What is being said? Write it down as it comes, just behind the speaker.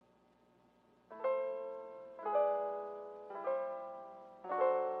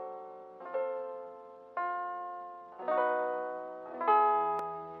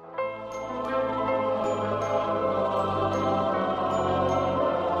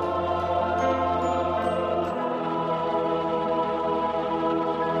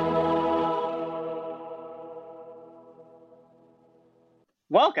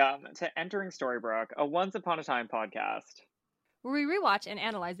Welcome to Entering Storybrooke, a Once Upon a Time podcast, where we rewatch and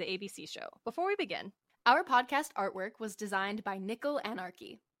analyze the ABC show. Before we begin, our podcast artwork was designed by Nickel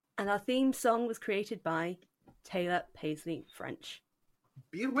Anarchy. And our theme song was created by Taylor Paisley French.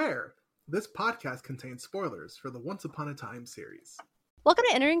 Be aware, this podcast contains spoilers for the Once Upon a Time series. Welcome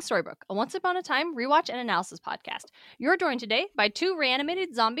to Entering Storybrooke, a Once Upon a Time rewatch and analysis podcast. You're joined today by two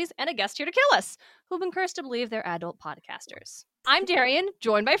reanimated zombies and a guest here to kill us, who've been cursed to believe they're adult podcasters. I'm Darian,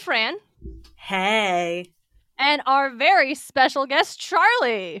 joined by Fran. Hey. And our very special guest,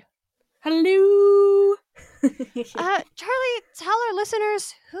 Charlie. Hello. Charlie, tell our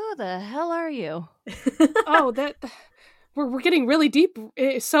listeners, who the hell are you? We're getting really deep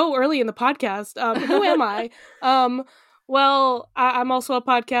so early in the podcast. Who am I? Well, I'm also a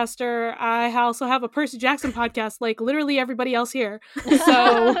podcaster. I also have a Percy Jackson podcast, like literally everybody else here.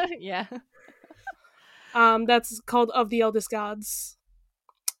 So yeah. That's called Of the Eldest Gods.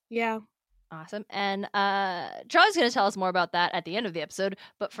 Yeah. Awesome. And Charlie's going to tell us more about that at the end of the episode.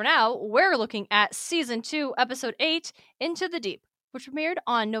 But for now, we're looking at Season 2, Episode 8, Into the Deep, which premiered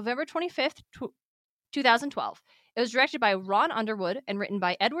on November 25th, 2012. It was directed by Ron Underwood and written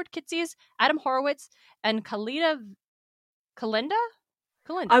by Edward Kitces, Adam Horowitz, and Kalinda?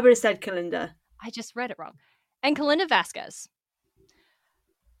 I would have said Kalinda. I just read it wrong. And Kalinda Vasquez.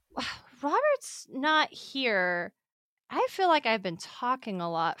 Robert's not here. I feel like I've been talking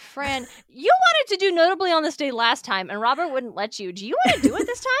a lot. Fran, you wanted to do Notably on This Day last time, and Robert wouldn't let you. Do you want to do it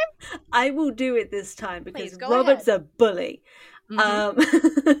this time? I will do it this time because Please, Robert's ahead. a bully.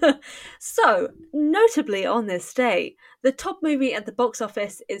 Mm-hmm. So, notably on this day, the top movie at the box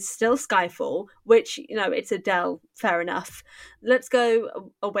office is still Skyfall, which, it's Adele, fair enough. Let's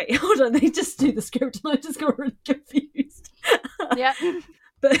go... Oh, wait, hold on, they just do the script and I just got really confused. Yeah.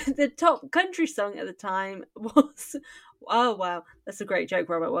 But the top country song at the time was... Oh, wow, that's a great joke,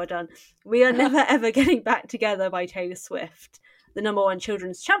 Robert, well done. We Are Never Ever Getting Back Together by Taylor Swift. The number one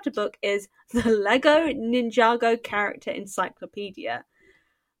children's chapter book is The Lego Ninjago Character Encyclopedia.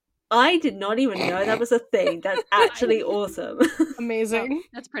 I did not even know that was a thing. That's actually awesome. Amazing. Oh,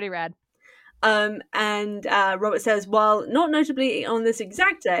 that's pretty rad. And Robert says, while not notably on this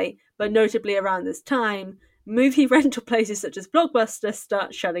exact day, but notably around this time, movie rental places such as Blockbuster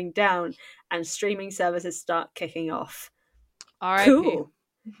start shutting down and streaming services start kicking off. R.I.P. Cool.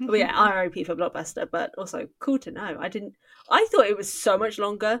 Well, yeah, R.I.P. for Blockbuster, but also cool to know. I thought it was so much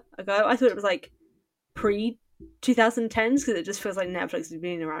longer ago. I thought it was like pre-2010s because it just feels like Netflix has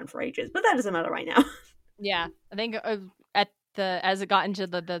been around for ages. But that doesn't matter right now. Yeah, I think as it got into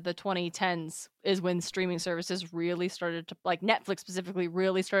the 2010s is when streaming services really started to, like Netflix specifically,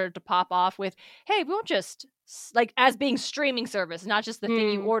 really started to pop off with, hey, we won't just like as being streaming service, not just the thing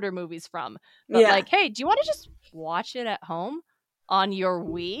you order movies from, but like, hey, do you want to just watch it at home on your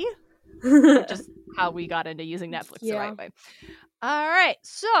Wii? Which is how we got into using Netflix the right way. All right,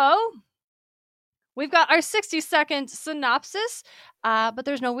 so we've got our 60-second synopsis, but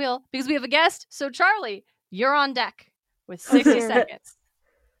there's no wheel because we have a guest. So Charlie, you're on deck with 60 seconds.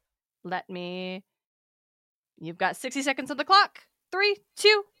 You've got 60 seconds on the clock. 3,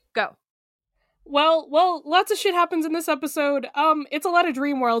 2, go. Well, lots of shit happens in this episode. It's a lot of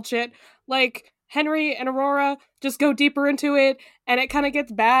dream world shit. Like, Henry and Aurora just go deeper into it, and it kind of gets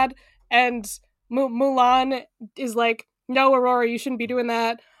bad, and Mulan is like, no, Aurora, you shouldn't be doing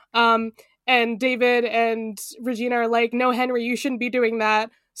that. And David and Regina are like, no, Henry, you shouldn't be doing that.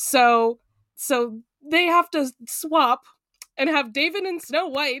 So they have to swap and have David and Snow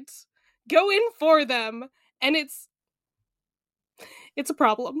White go in for them, and it's a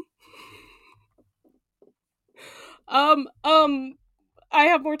problem. I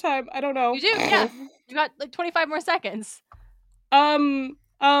have more time. I don't know. You do, yeah. You got like 25 more seconds.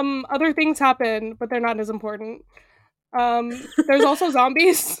 Other things happen, but they're not as important. There's also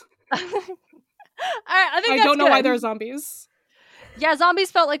zombies. All right, I don't know why there are zombies. Yeah,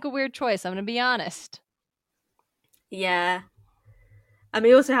 zombies felt like a weird choice, I'm gonna be honest. Yeah. And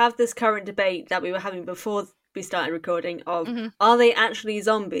we also have this current debate that we were having before we started recording of, are they actually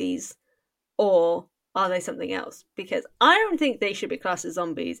zombies or are they something else? Because I don't think they should be classed as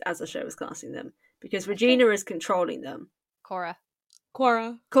zombies as the show is classing them. Because Regina is controlling them. Cora.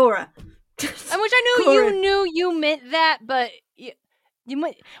 Cora. And which I knew you knew you meant that, but we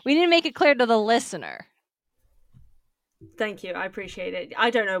didn't make it clear to the listener. Thank you, I appreciate it. I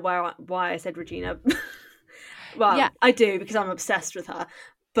don't know why I said Regina. Well, yeah. I do because I'm obsessed with her.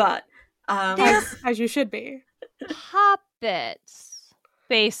 But as you should be. Puppets,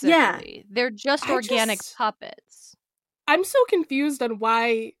 basically. Yeah. They're just organic puppets. I'm so confused on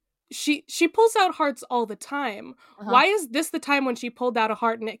why she pulls out hearts all the time. Why is this the time when she pulled out a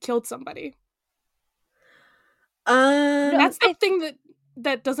heart and it killed somebody? That's the thing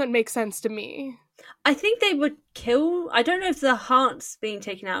that doesn't make sense to me. I think they would kill. I don't know if the hearts being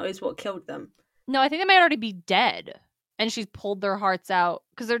taken out is what killed them. No, I think they might already be dead, and she's pulled their hearts out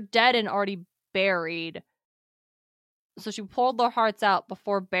because they're dead and already buried. So she pulled their hearts out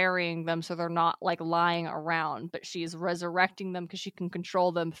before burying them, so they're not like lying around. But she's resurrecting them because she can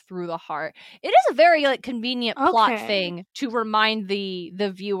control them through the heart. It is a very like convenient plot thing to remind the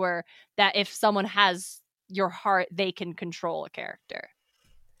viewer that if someone has your heart, they can control a character.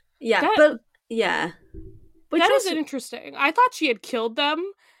 Yeah, Which that is interesting. I thought she had killed them,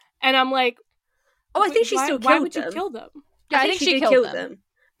 and I'm like, I think she still killed them. Why would you kill them? Yeah, I think she did kill them.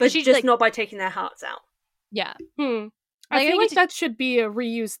 But she's just not by taking their hearts out. Yeah. I feel like that should be a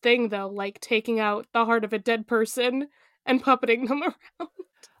reused thing, though, like taking out the heart of a dead person and puppeting them around.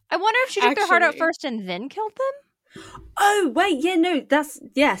 I wonder if she took their heart out first and then killed them? Oh, wait, yeah, no,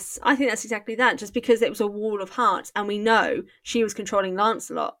 yes, I think that's exactly that, just because it was a wall of hearts, and we know she was controlling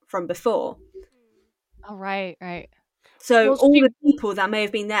Lancelot from before. Oh, right. So all the people that may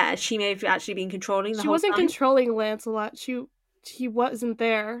have been there, she may have actually been controlling the whole time. She wasn't controlling Lancelot, he wasn't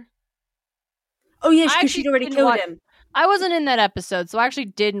there. Oh, yes, because she'd already killed him. I wasn't in that episode, so I actually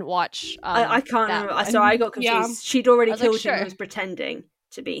didn't watch. I can't remember. So I got confused. Yeah. She'd already killed him and was pretending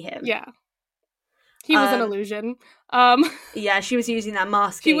to be him. Yeah. He was an illusion. Yeah, she was using that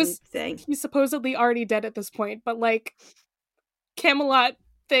masking thing. He's supposedly already dead at this point, but like Camelot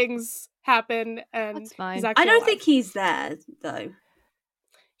things happen and that's fine. He's actually I don't alive. think he's there though.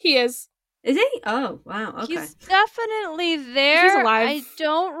 He is. Is he? Oh, wow. Okay. He's definitely there. He's alive. I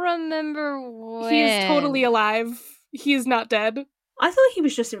don't remember when. He is totally alive. He's not dead. I thought he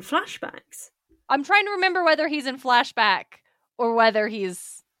was just in flashbacks. I'm trying to remember whether he's in flashback or whether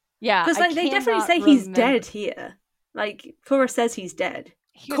he's... Yeah, because like, they definitely say he's dead here. Like, Cora says he's dead.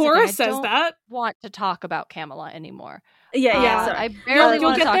 Cora says that. I don't want to talk about Camelot anymore. Yeah, sorry. I barely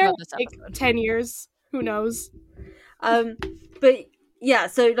want to talk about this episode. Like 10 years. Who knows? But... yeah,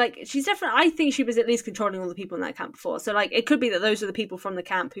 so, like, she's definitely... I think she was at least controlling all the people in that camp before. So, like, it could be that those are the people from the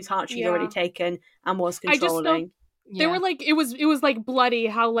camp whose heart she'd already taken and was controlling. They were, like... It was like, bloody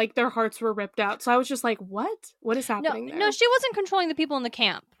how, like, their hearts were ripped out. So I was just like, what? What is happening there? No, she wasn't controlling the people in the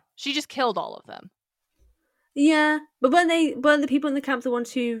camp. She just killed all of them. Yeah, but weren't the people in the camp the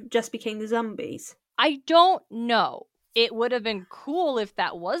ones who just became the zombies? I don't know. It would have been cool if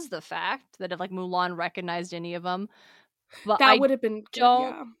that was the fact, that if, like, Mulan recognized any of them. But that would have been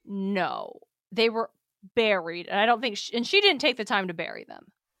good, know. They were buried, and I don't think and she didn't take the time to bury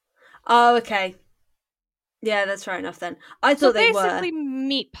them. Oh, okay. Yeah, that's fair enough then. I thought they were basically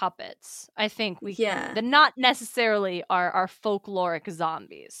meat puppets. I think they're not necessarily our folkloric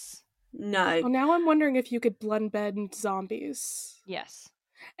zombies. No. Well, now I'm wondering if you could blend bend zombies. Yes.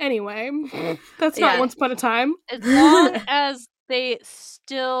 Anyway, that's not Once Upon a Time. As long as they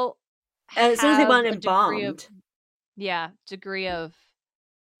still as long as they weren't embalmed. Degree of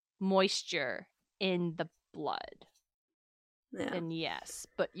moisture in the blood. Yeah. Then yes,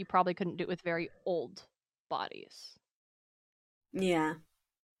 but you probably couldn't do it with very old bodies. Yeah.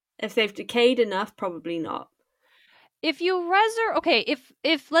 If they've decayed enough, probably not. If you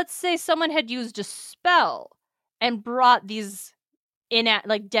if let's say someone had used a spell and brought these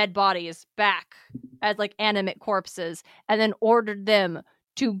dead bodies back as like animate corpses and then ordered them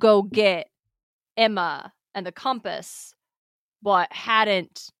to go get Emma and the compass, but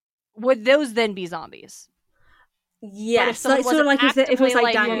would those then be zombies? Yes, like, sort of like if it was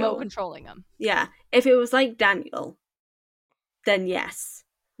like Daniel remote controlling them. Yeah, if it was like Daniel, then yes.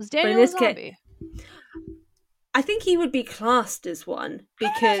 Was Daniel a zombie? I think he would be classed as one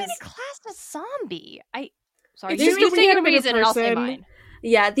because I don't know if he'd be classed as zombie. Sorry, you say your reason and I'll say mine.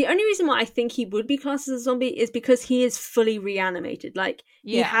 Yeah, the only reason why I think he would be classed as a zombie is because he is fully reanimated. Like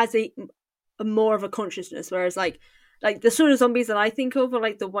he has a more of a consciousness, whereas like the sort of zombies that I think of are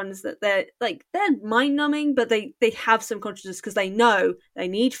like the ones that they're mind numbing, but they have some consciousness because they know they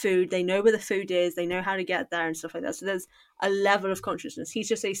need food, they know where the food is, they know how to get there and stuff like that. So there's a level of consciousness. He's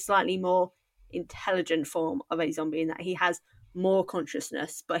just a slightly more intelligent form of a zombie in that he has more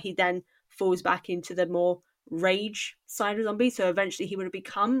consciousness, but he then falls back into the more rage side of zombie. So eventually he would have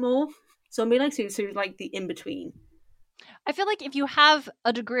become more zombie-like. So like the in-between. I feel like if you have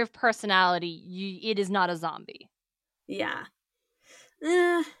a degree of personality, it is not a zombie. Yeah.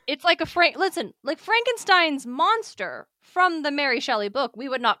 It's like like Frankenstein's monster from the Mary Shelley book, we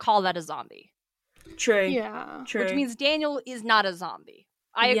would not call that a zombie. True. Yeah. True. Which means Daniel is not a zombie.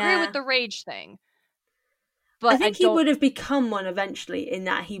 I agree with the rage thing. But I think he would have become one eventually, in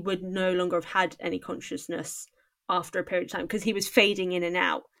that he would no longer have had any consciousness after a period of time, because he was fading in and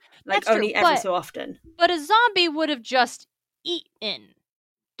out, like That's only true, every but- so often. But a zombie would have just eaten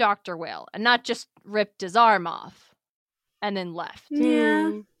Dr. Will and not just ripped his arm off and then left. Yeah.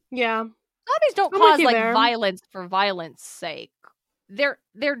 Yeah. Zombies don't I'm with cause you like there. violence for violence sake. They're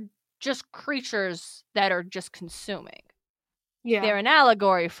just creatures that are just consuming. Yeah. They're an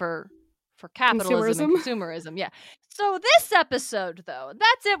allegory for capitalism and consumerism. Yeah. So this episode, though,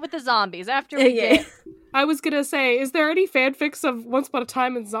 that's it with the zombies. After we get I was gonna say, is there any fanfics of Once Upon a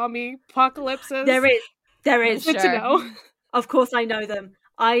Time in zombie apocalypses? There is. Good to Sure. know. Of course, I know them.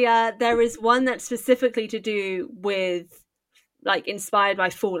 There is one that's specifically to do with, like, inspired by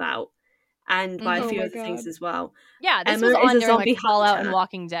Fallout and by Oh a few my other things God. as well. yeah, this Emma was is on a during zombie like Fallout and hunter.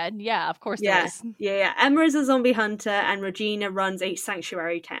 Walking Dead. Yeah, of course Yeah, there is. yeah. Emma is a zombie hunter, and Regina runs a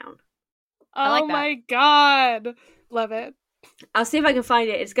sanctuary town. I like Oh that. my god. Love it. I'll see if I can find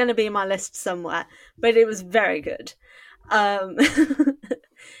it. It's going to be in my list somewhere, but it was very good.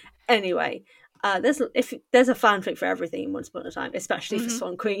 Anyway, there's a fanfic for everything in Once Upon a Time, especially for Mhm.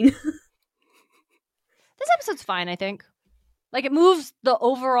 Swan Queen. This episode's fine, I think. Like, it moves the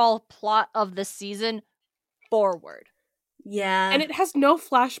overall plot of the season forward. Yeah, And it has no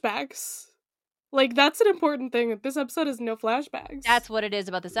flashbacks. Like, that's an important thing. This episode has no flashbacks. That's what it is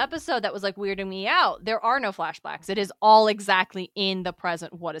about this episode that was like weirding me out. There are no flashbacks. It is all exactly in the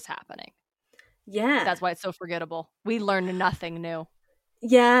present what is happening. yeah, That's why it's so forgettable. We learned nothing new.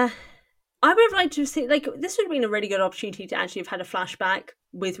 yeah. I would have liked to see, like, this would have been a really good opportunity to actually have had a flashback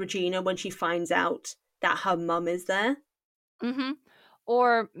with Regina when she finds out that her mum is there. Mm-hmm.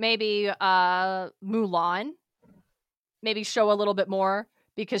 Or maybe Mulan. Maybe show a little bit more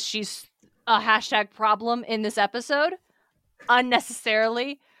because she's a hashtag problem in this episode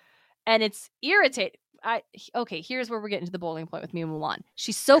unnecessarily, and it's irritating. Okay, here's where we're getting to the boiling point with me and Mulan.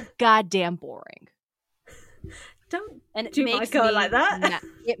 She's so goddamn boring, Don't and it do makes my girl me like that.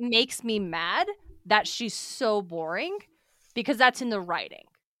 it makes me mad that she's so boring because that's in the writing.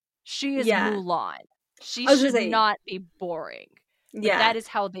 She is Yeah. Mulan. She I was gonna should say- not be boring. But Yeah, that is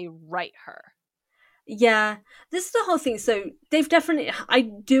how they write her. yeah. This is the whole thing. So they've definitely. I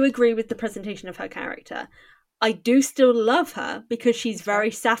do agree with the presentation of her character. I do still love her because she's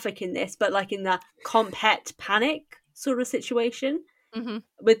very sapphic in this, but like in the comp het panic sort of situation. Mm-hmm.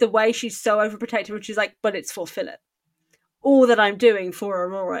 With the way she's so overprotective, which is like, but it's for Philip. All that I'm doing for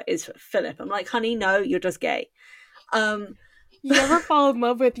Aurora is for Philip. I'm like, honey, no, you're just gay. You ever fall in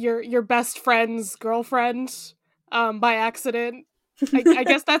love with your best friend's girlfriend by accident? I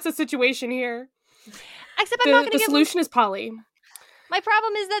guess that's a situation here. Except I'm not The, going the to give solution is Polly. My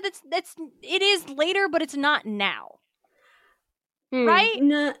problem is that it is later, but it's not now, Hmm. right?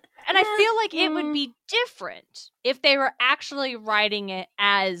 No, And I feel like it would mm. be different if they were actually writing it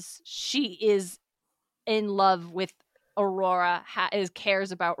as she is in love with Aurora,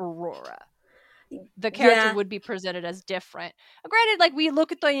 cares about Aurora. The character Yeah. would be presented as different. Granted, like, we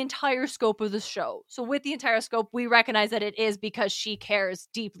look at the entire scope of the show. So with the entire scope, we recognize that it is because she cares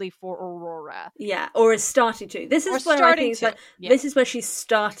deeply for Aurora. Yeah, or is starting to. This Or is where I starting think it's to. like, Yeah. this is where she's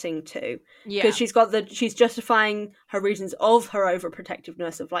starting to. Yeah. Because she's justifying her reasons of her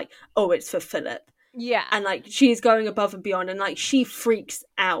overprotectiveness of like, oh, it's for Philip. Yeah. And like, she's going above and beyond, and like, she freaks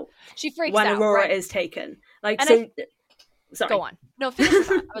out She freaks when out. Aurora right? is taken. Like, And so. Sorry. Go on. No, finish your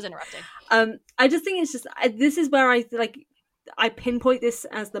thought. I was interrupting. I just think it's just this is where I pinpoint this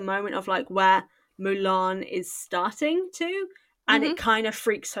as the moment of like where Mulan is starting to, and it kind of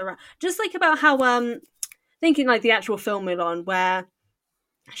freaks her out. Just like about how thinking like the actual film Mulan, where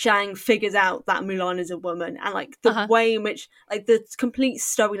Shang figures out that Mulan is a woman, and like the way in which like the complete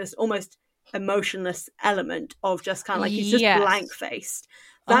stoicness, almost emotionless element of just kind of like he's just Yes. blank faced.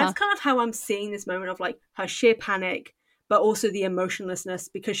 That's kind of how I'm seeing this moment of like her sheer panic, but also the emotionlessness,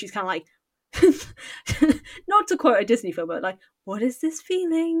 because she's kind of like, not to quote a Disney film, but like, what is this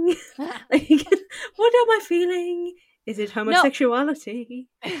feeling? Like, what am I feeling? Is it homosexuality?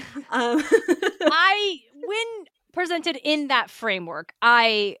 When presented in that framework,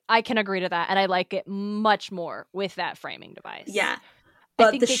 I can agree to that, and I like it much more with that framing device. Yeah.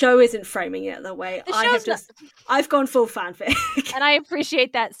 But the show isn't framing it that way. I've gone full fanfic. And I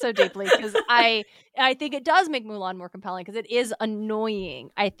appreciate that so deeply, because I think it does make Mulan more compelling, because it is annoying,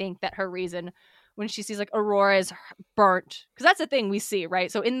 I think, that her reason when she sees like Aurora is burnt, because that's the thing we see,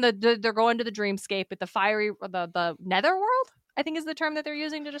 right? So in they're going to the dreamscape at the fiery, the netherworld, I think is the term that they're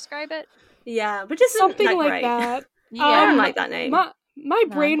using to describe it. Yeah, but just Something like great. that. Yeah. I don't like that name. My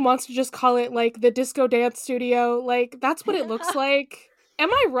brain wants to just call it like the disco dance studio. Like, that's what it looks like.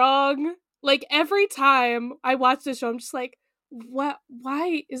 Am I wrong? Like, every time I watch this show, I'm just like, what?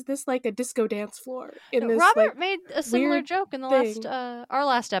 Why is this like a disco dance floor in this? Robert like, made a similar weird joke in the thing. our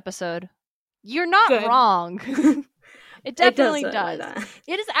last episode. You're not Good. wrong. It definitely look like does. that.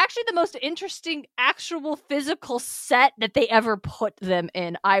 It is actually the most interesting actual physical set that they ever put them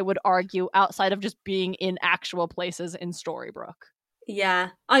in, I would argue, outside of just being in actual places in Storybrooke. Yeah,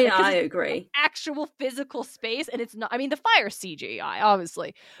 Because I it's agree. Actual physical space, and it's not. I mean, the fire's CGI,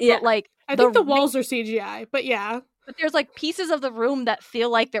 obviously, Yeah, but like I think the walls are CGI, but yeah. But there's like pieces of the room that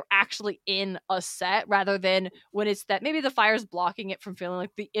feel like they're actually in a set rather than when it's that maybe the fire's blocking it from feeling like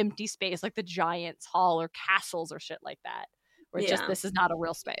the empty space, like the Giants Hall or castles or shit like that, where it's just Yeah. this is not a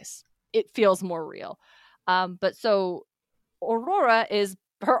real space. It feels more real. But so Aurora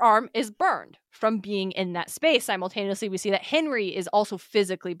her arm is burned from being in that space. Simultaneously, we see that Henry is also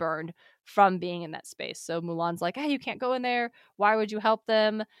physically burned from being in that space. So Mulan's like, hey, you can't go in there. Why would you help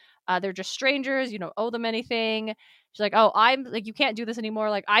them? They're just strangers. You don't owe them anything. She's like, oh, I'm like, you can't do this anymore.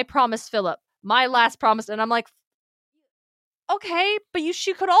 Like, I promised Philip my last promise. And I'm like, okay, but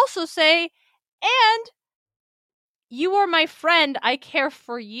she could also say, and you are my friend. I care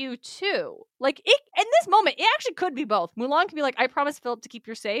for you too. Like, in this moment, it actually could be both. Mulan could be like, I promised Philip to keep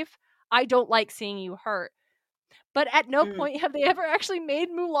you safe. I don't like seeing you hurt. But at no point have they ever actually made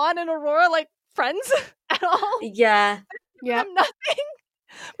Mulan and Aurora like friends at all. yeah, Yeah. Nothing.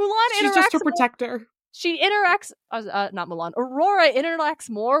 Mulan She's interacts just her more- protector. She interacts, not Mulan. Aurora interacts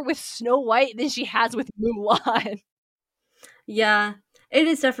more with Snow White than she has with Mulan. yeah. It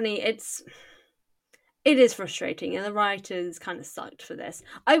is definitely it is frustrating, and the writers kind of sucked for this.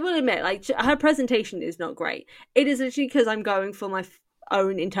 I will admit, like, her presentation is not great. It is literally because I'm going for my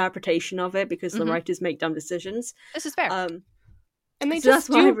own interpretation of it because the Mhm. writers make dumb decisions. This is fair. And they So that's just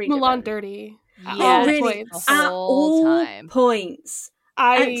why I do read it Mulan better. dirty. Yeah, all really? points. The At whole all time. points.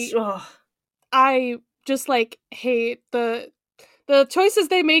 I I just like hate the choices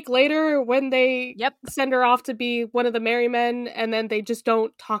they make later when they Yep. send her off to be one of the merry men, and then they just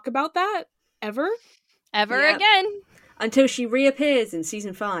don't talk about that ever. Ever Yep. again. Until she reappears in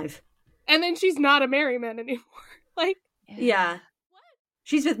season 5. And then she's not a merry man anymore. Like, Yeah.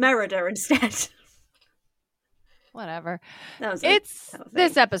 She's with Merida instead. Whatever. That was It's that was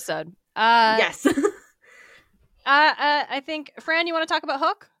this it. episode. Yes. I think, Fran, you want to talk about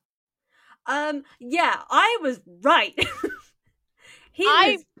Hook? Yeah, I was right.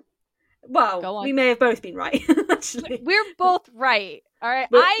 Go Well, on. we may have both been right, actually. We're both right. All right.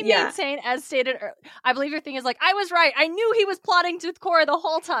 But, I yeah. maintain, as stated, I believe your thing is like, I was right. I knew he was plotting to Korra the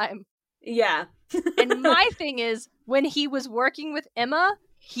whole time. Yeah. And my thing is, when he was working with Emma,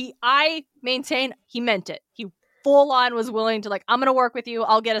 I maintain he meant it. He full on was willing to like, I'm gonna work with you.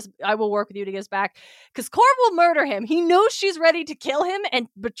 I will work with you to get us back. Because Korra will murder him. He knows she's ready to kill him and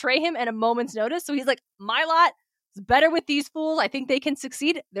betray him at a moment's notice. So he's like, my lot is better with these fools. I think they can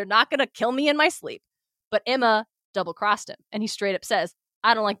succeed. They're not gonna kill me in my sleep. But Emma double-crossed him. And he straight up says,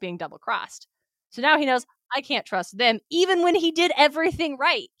 I don't like being double-crossed. So now he knows I can't trust them, even when he did everything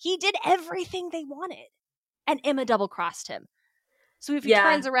right. He did everything they wanted. And Emma double-crossed him. So if he Yeah.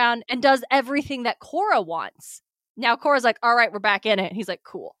 turns around and does everything that Korra wants, now Korra's like, all right, we're back in it. And he's like,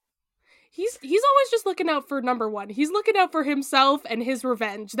 cool. he's always just looking out for number one. He's looking out for himself and his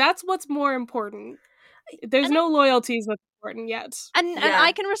revenge. That's what's more important. There's And no loyalties that's important yet. And Yeah.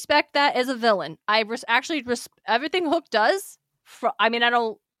 I can respect that as a villain. I actually everything Hook does.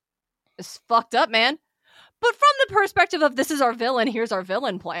 It's fucked up, man. But from the perspective of this is our villain, here's our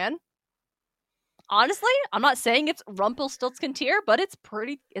villain plan. Honestly, I'm not saying it's Rumpelstiltskin tier, but it's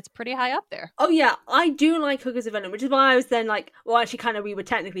pretty high up there. Oh, yeah, I do like Hook as a villain, which is why I was then like, well, actually, kind of, we were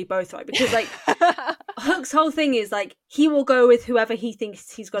technically both right. Because, like, Hook's whole thing is, like, he will go with whoever he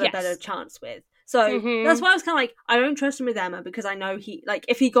thinks he's got Yes. a better chance with. So Mhm. that's why I was kind of like, I don't trust him with Emma because I know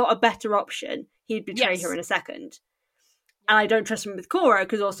if he got a better option, he'd betray Yes. her in a second. And I don't trust him with Korra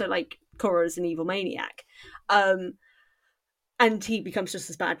because also, like, Korra is an evil maniac. And he becomes just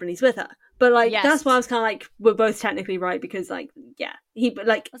as bad when he's with her. But, like, Yes. that's why I was kind of like, we're both technically right because, like, yeah.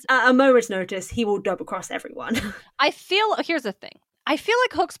 At a moment's notice, he will double cross everyone. Here's the thing. I feel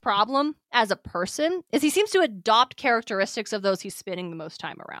like Hook's problem as a person is he seems to adopt characteristics of those he's spending the most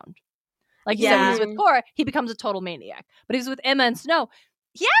time around. Like you said, when Yeah. he's with Korra, he becomes a total maniac. But he's with Emma and Snow,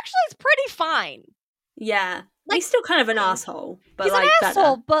 he actually is pretty fine. Yeah. Like, he's still kind of an asshole. But He's like, an better.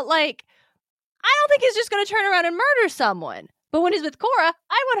 asshole, but like, I don't think he's just going to turn around and murder someone. But when he's with Korra,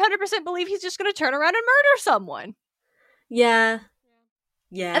 I 100% believe he's just going to turn around and murder someone. Yeah.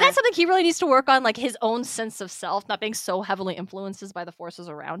 Yeah. And that's something he really needs to work on, like his own sense of self, not being so heavily influenced by the forces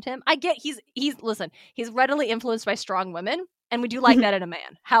around him. I get he's readily influenced by strong women, and we do like that in a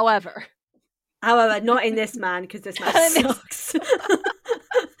man. However, However, not in this man, because this man sucks.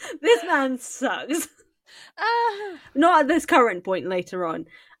 This man sucks. Not at this current point later on.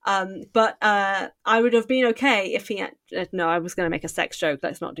 But I would have been okay if he had... no, I was going to make a sex joke.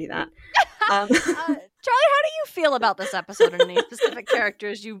 Let's not do that. Charlie, how do you feel about this episode and any specific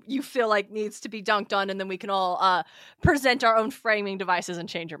characters you feel like needs to be dunked on, and then we can all present our own framing devices and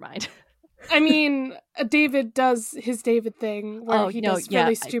change your mind? I mean, David does his David thing where he does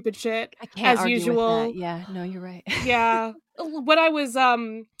really stupid shit I can't as argue usual. with that. Yeah, no, you're right. Yeah. When I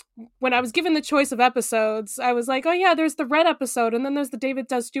was given the choice of episodes, I was like, oh yeah, there's the Red episode, and then there's the David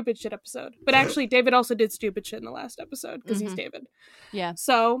does stupid shit episode. But actually, David also did stupid shit in the last episode, because he's David. Yeah.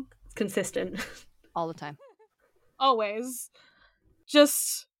 So... consistent. All the time. Always.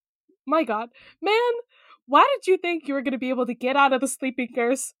 Just... my god. Man, why did you think you were going to be able to get out of the sleeping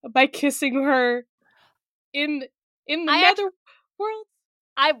curse by kissing her in the nether world?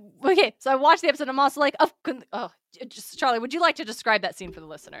 Okay, so I watched the episode, and I'm also like, just Charlie, would you like to describe that scene for the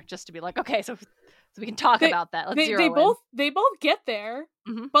listener, just to be like, okay, so we can talk about that. Let's zero in. They both get there,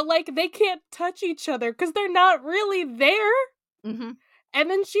 but like they can't touch each other because they're not really there. Mm-hmm. And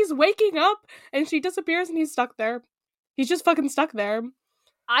then she's waking up, and she disappears, and he's stuck there. He's just fucking stuck there.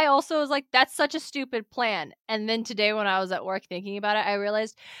 I also was like, that's such a stupid plan. And then today when I was at work thinking about it, I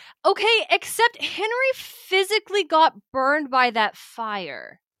realized, okay, except Henry physically got burned by that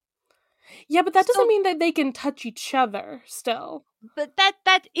fire. Yeah, but that doesn't mean that they can touch each other still. But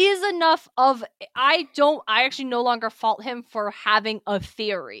that is enough of... I actually no longer fault him for having a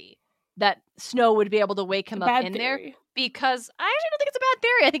theory that Snow would be able to wake him up in there. Because I actually don't think it's a bad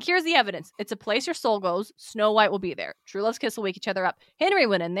theory. I think here's the evidence. It's a place your soul goes. Snow White will be there. True Love's kiss will wake each other up. Henry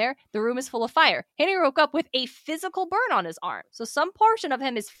went in there. The room is full of fire. Henry woke up with a physical burn on his arm. So some portion of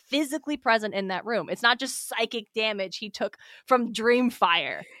him is physically present in that room. It's not just psychic damage he took from dream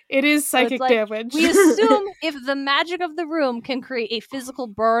fire. It is psychic damage. We assume if the magic of the room can create a physical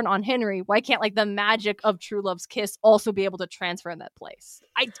burn on Henry, why can't like the magic of True Love's kiss also be able to transfer in that place?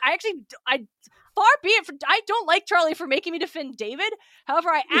 I far be it from, I don't like Charlie for making me defend David. However,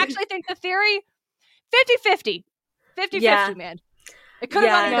 I actually think the theory 50-50. 50-50, man. It could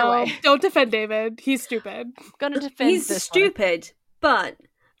have gone either way. Don't defend David. He's stupid. I'm gonna defend He's stupid, but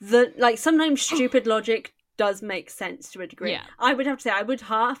sometimes stupid logic does make sense to a degree. Yeah. I would have to say I would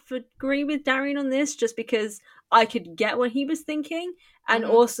half agree with Darian on this, just because I could get what he was thinking, and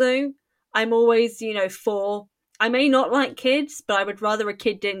also I'm always, for... I may not like kids, but I would rather a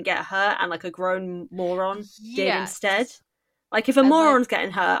kid didn't get hurt and like a grown moron did instead. Like if a moron's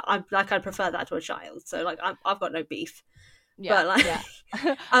getting hurt, I'd prefer that to a child. So like I've got no beef. Yeah, but like,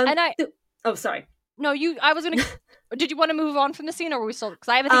 and sorry. No, I was gonna. Did you want to move on from the scene, or were we still? Because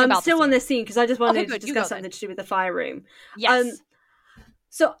I have a thing about still the on this scene because I just wanted to you discuss something to do with the fire room. Yes.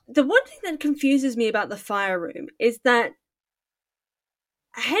 So the one thing that confuses me about the fire room is that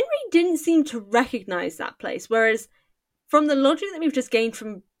Henry didn't seem to recognize that place, whereas from the logic that we've just gained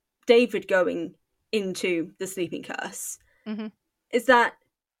from David going into the sleeping curse, is that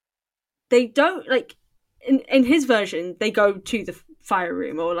they don't, like, in his version, they go to the fire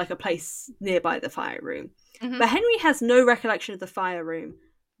room or like a place nearby the fire room. But Henry has no recollection of the fire room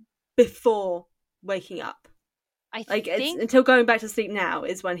before waking up. I think it's until going back to sleep now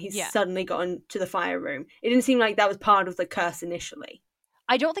is when he's suddenly gotten to the fire room. It didn't seem like that was part of the curse initially.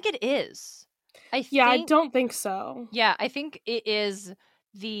 I don't think it is. I don't think so. Yeah, I think it is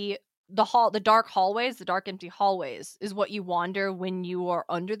the dark hallways, the dark empty hallways is what you wander when you are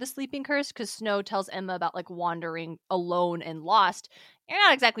under the sleeping curse, because Snow tells Emma about like wandering alone and lost. You're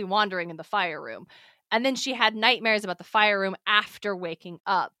not exactly wandering in the fire room. And then she had nightmares about the fire room after waking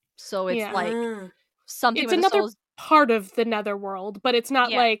up. So it's like something. It's another part of the netherworld, but it's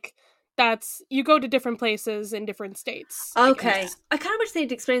not like that's, you go to different places in different states. Okay. I kind of wish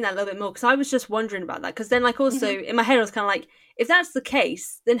they'd explain that a little bit more, because I was just wondering about that. Because then, like, also, in my head, I was kind of like, if that's the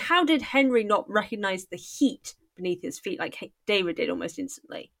case, then how did Henry not recognize the heat beneath his feet like David did almost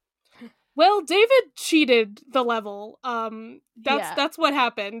instantly? Well, David cheated the level. That's what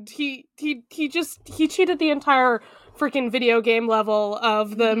happened. He cheated the entire freaking video game level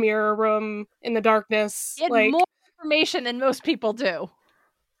of the mirror room in the darkness. He had more information than most people do.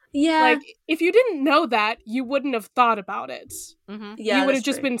 Yeah. Like, if you didn't know that, you wouldn't have thought about it. Yeah, you would have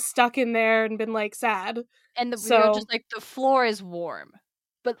just been stuck in there and been, like, sad. And we were just like, the floor is warm.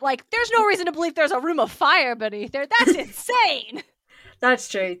 But, like, there's no reason to believe there's a room of fire beneath there. That's insane! That's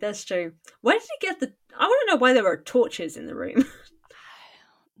true. Where did he get the... I want to know why there were torches in the room.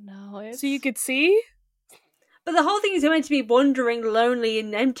 No, so you could see? But the whole thing is meant to be wandering lonely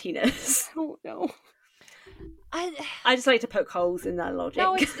in emptiness. Oh, no. I just like to poke holes in that logic.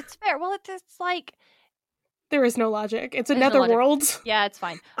 No, it's fair. Well, it's like There is no logic. It's There's no another logic. world. yeah, it's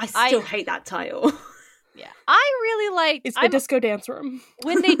fine. I still hate that title. Yeah, I really like. It's the disco dance room.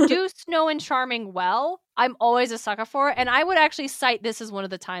 When they do Snow and Charming well, I'm always a sucker for it, and I would actually cite this as one of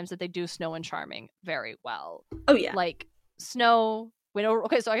the times that they do Snow and Charming very well. Oh yeah. Like Snow.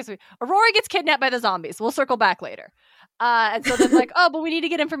 So I guess Aurora gets kidnapped by the zombies. We'll circle back later. And so they're like, oh, but we need to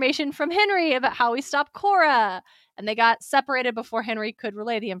get information from Henry about how we stopped Cora. And they got separated before Henry could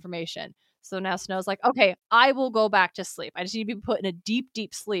relay the information. So now Snow's like, okay, I will go back to sleep. I just need to be put in a deep,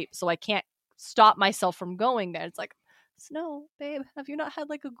 deep sleep so I can't stop myself from going there. It's like, Snow, babe, have you not had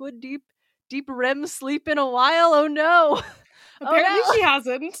like a good, deep REM sleep in a while? Oh no. Apparently no. she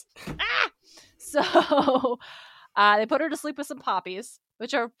hasn't. So they put her to sleep with some poppies,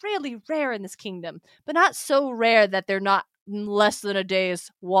 which are really rare in this kingdom, but not so rare that they're not less than a day's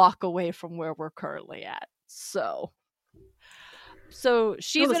walk away from where we're currently at. So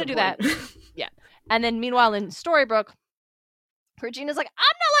she's going to do that. Yeah. And then meanwhile in Storybrooke, Regina's like, I'm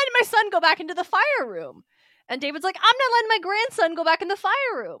not letting my son go back into the fire room. And David's like, I'm not letting my grandson go back in the fire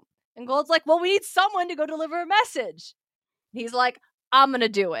room. And Gold's like, well, we need someone to go deliver a message. And he's like, I'm going to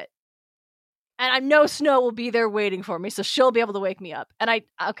do it. And I know Snow will be there waiting for me, so she'll be able to wake me up. And I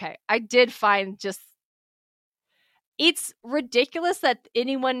did find it's ridiculous that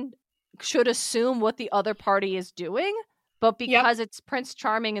anyone should assume what the other party is doing. But because it's Prince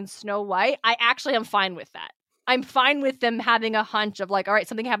Charming and Snow White, I actually am fine with that. I'm fine with them having a hunch of like, all right,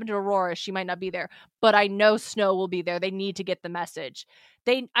 something happened to Aurora. She might not be there, but I know Snow will be there. They need to get the message.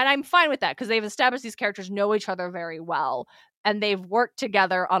 And I'm fine with that because they've established these characters know each other very well. And they've worked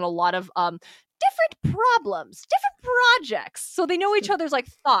together on a lot of different problems, different projects. So they know each other's like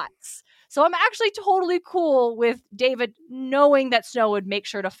thoughts. So I'm actually totally cool with David knowing that Snow would make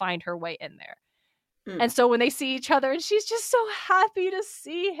sure to find her way in there. And so when they see each other and she's just so happy to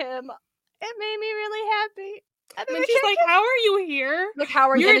see him, it made me really happy. And then she's like, how are you here? Like, how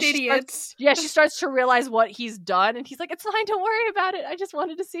are you? You're an idiot. She starts to realize what he's done. And he's like, it's fine, don't worry about it. I just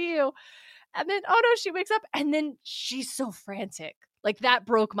wanted to see you. And then, oh no, she wakes up and then she's so frantic. Like, that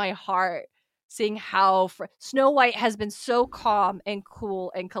broke my heart. Seeing how Snow White has been so calm and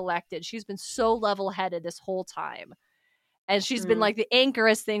cool and collected. She's been so level-headed this whole time. And she's been like the anchor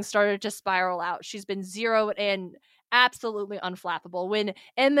as things started to spiral out. She's been zeroed in, absolutely unflappable. When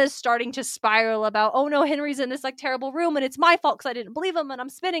Emma's starting to spiral about, oh no, Henry's in this like terrible room and it's my fault because I didn't believe him and I'm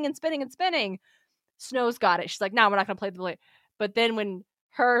spinning and spinning and spinning. Snow's got it. She's like, no, we're not going to play the play. But then when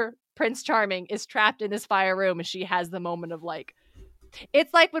her Prince Charming is trapped in this fire room and she has the moment of like,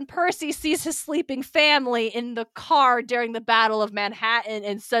 it's like when Percy sees his sleeping family in the car during the Battle of Manhattan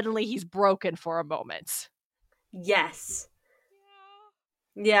and suddenly he's broken for a moment. Yes.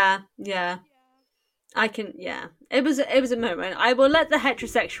 Yeah. I can, It was a moment. I will let the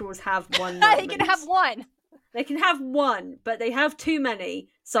heterosexuals have one moment. They can have one. They can have one, but they have too many,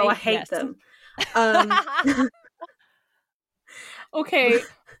 so I hate them. Okay.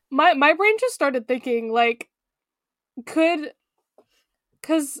 My brain just started thinking, like,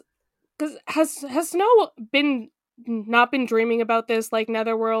 Cause has Snow not been dreaming about this like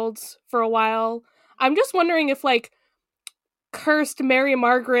Netherworlds for a while? I'm just wondering if like cursed Mary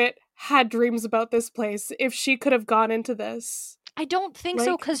Margaret had dreams about this place, if she could have gone into this. I don't think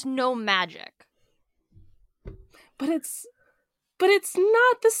so, because no magic. But it's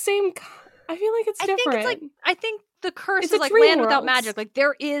not the same. I feel like it's different. I think the curse It's is a like dream land without world. magic. Like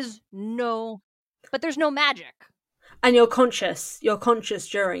there's no magic. And you're conscious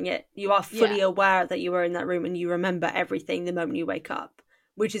during it. You are fully aware that you were in that room and you remember everything the moment you wake up,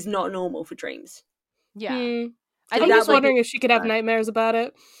 which is not normal for dreams. Yeah. I'm just wondering if she could have nightmares about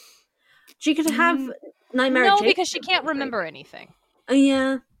it. She could have nightmare. No, because she can't remember anything. Oh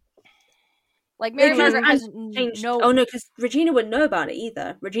yeah. Like Mary Margaret has changed. no. Oh no, because Regina wouldn't know about it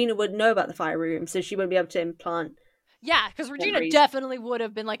either. Regina wouldn't know about the fire room, so she wouldn't be able to implant. Yeah, because Regina definitely would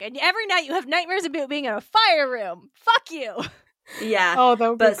have been like, and every night you have nightmares about being in a fire room. Fuck you. Yeah. Oh, that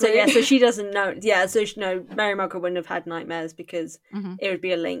would be great. So she doesn't know. Yeah, so Mary Margaret wouldn't have had nightmares because it would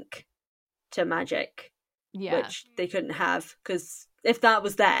be a link to magic, which they couldn't have. Because if that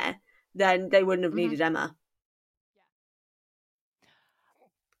was there, then they wouldn't have needed Emma.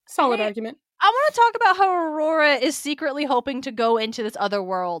 Solid argument. I want to talk about how Aurora is secretly hoping to go into this other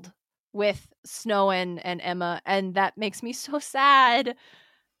world with Snow and Emma, and that makes me so sad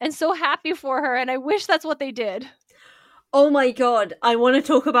and so happy for her, and I wish that's what they did. Oh my god, I want to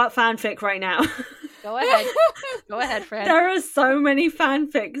talk about fanfic right now. Go ahead, Fran. There are so many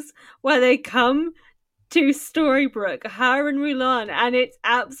fanfics where they come to Storybrooke, her and Mulan, and it's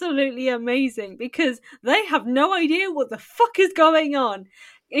absolutely amazing because they have no idea what the fuck is going on.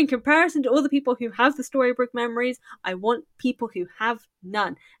 In comparison to all the people who have the Storybrooke memories, I want people who have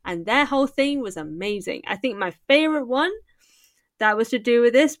none. And their whole thing was amazing. I think my favourite one that was to do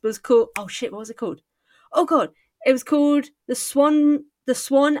with this was called... Oh shit, what was it called? Oh god, it was called The Swan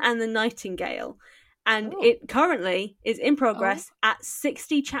and the Nightingale. And it currently is in progress at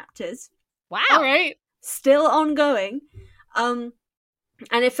 60 chapters. Wow. All right. Still ongoing. And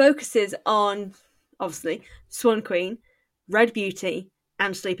it focuses on, obviously, Swan Queen, Red Beauty,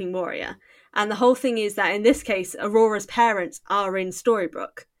 and Sleeping Warrior. And the whole thing is that in this case, Aurora's parents are in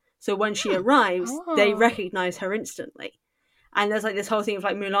Storybrooke. So when she arrives, they recognise her instantly. And there's like this whole thing of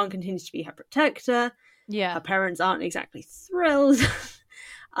like Mulan continues to be her protector. Yeah. Her parents aren't exactly thrilled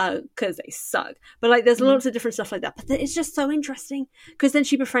because they suck. But like there's lots of different stuff like that. But it's just so interesting because then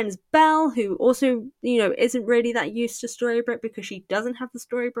she befriends Belle, who also, isn't really that used to Storybrooke because she doesn't have the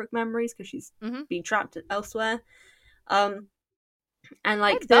Storybrooke memories because she's been trapped elsewhere. And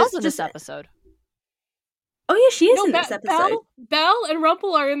like Belle's there's in just this episode. Oh yeah, she is in this episode. Belle and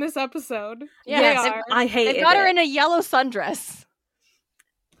Rumple are in this episode. Yeah, they yes, are. I hate it. They got her in a yellow sundress.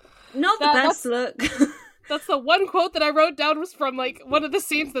 Not the best look. That's the one quote that I wrote down was from like one of the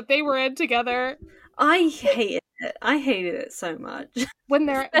scenes that they were in together. I hated it. I hated it so much. When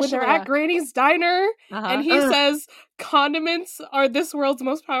they're at Granny's diner and he says condiments are this world's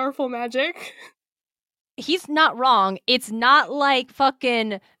most powerful magic. He's not wrong. It's not like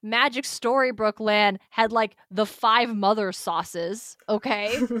fucking Magic Storybrooke Land had like the 5 mother sauces,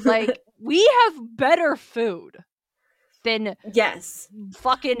 okay? Like, we have better food than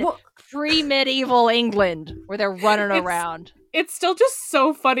fucking pre-medieval England where they're running around. It's still just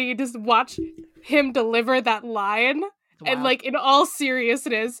so funny to watch him deliver that line. And like, in all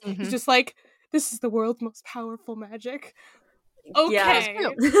seriousness, he's just like, this is the world's most powerful magic. Okay.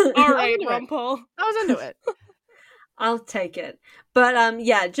 All right, Rumple. I was into it. I'll take it. But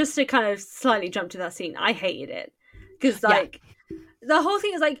just to kind of slightly jump to that scene, I hated it. Because like the whole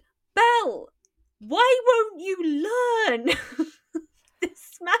thing is like, Belle, why won't you learn?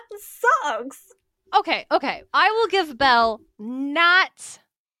 This man sucks. Okay. I will give Belle not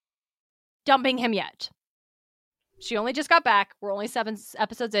dumping him yet. She only just got back. We're only 7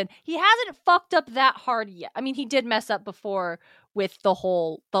 episodes in. He hasn't fucked up that hard yet. I mean, he did mess up before with the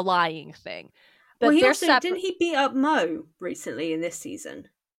lying thing. But well, he also didn't he beat up Mo recently in this season?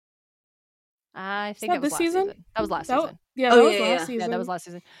 I think it was last season. That was last season. Yeah, that was last season. Yeah, that was last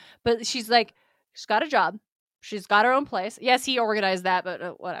season. But she's got a job. She's got her own place. Yes, he organized that,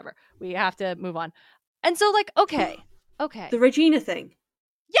 but whatever. We have to move on. And so, like, okay. The Regina thing.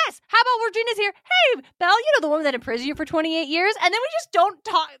 Yes! How about Regina's here? Hey, Belle, the woman that imprisoned you for 28 years? And then we just don't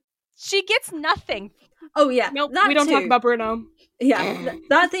talk. She gets nothing. Oh, yeah. Nope, we don't talk about Bruno. Yeah,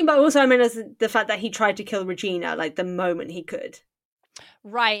 that thing, but also I mean as the fact that he tried to kill Regina, like, the moment he could.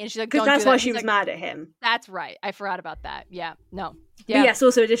 Right, and she's like, because that's why she was mad at him. That's right. I forgot about that. Yeah, no. Yeah. But yes,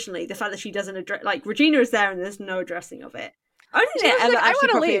 also additionally, the fact that she doesn't address, like, Regina is there and there's no addressing of it. I don't think they ever actually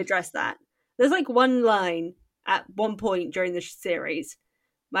properly address that. There's, like, one line at one point during the series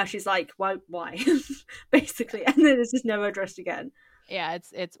where she's like, why? Basically, and then it's just never addressed again. Yeah,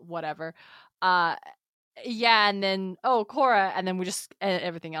 it's whatever. Yeah, and then Korra, and then we just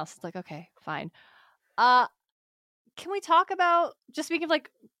everything else. It's like, okay, fine. Can we talk about, just speaking of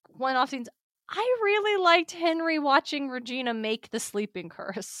like one-off scenes? I really liked Henry watching Regina make the sleeping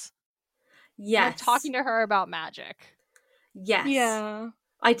curse. Yes, like, talking to her about magic. Yes, yeah,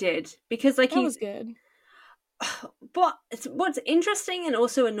 I did, because like that was good. But what's interesting and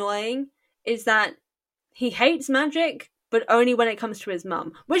also annoying is that he hates magic, but only when it comes to his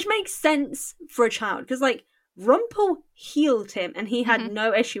mum, which makes sense for a child, because like Rumple healed him and he had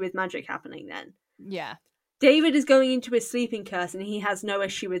no issue with magic happening then. Yeah. David is going into his sleeping curse and he has no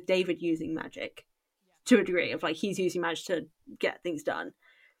issue with David using magic to a degree of like he's using magic to get things done.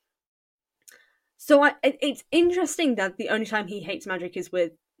 So it's interesting that the only time he hates magic is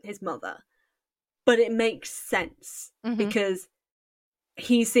with his mother, but it makes sense because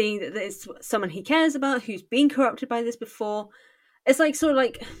he's seeing that there's someone he cares about who's been corrupted by this before. It's like sort of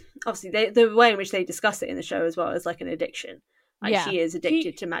like, obviously the way in which they discuss it in the show as well is like an addiction. Like she is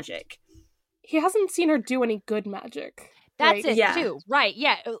addicted to magic. He hasn't seen her do any good magic. That's it too. Right.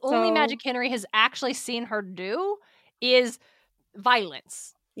 Yeah. Only magic Henry has actually seen her do is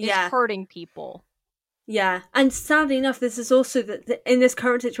violence. Is hurting people. Yeah. And sadly enough, this is also that in this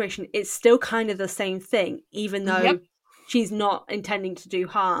current situation, it's still kind of the same thing, even though she's not intending to do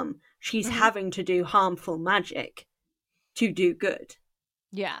harm. She's having to do harmful magic to do good.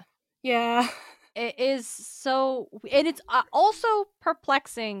 Yeah. Yeah. It is so, and it's also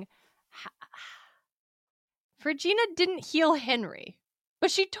perplexing. Regina didn't heal Henry,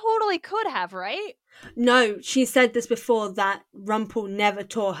 but she totally could have, right? No, she said this before, that Rumpel never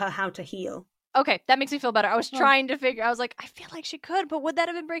taught her how to heal. Okay, that makes me feel better. I was trying to figure, I was like, I feel like she could, but would that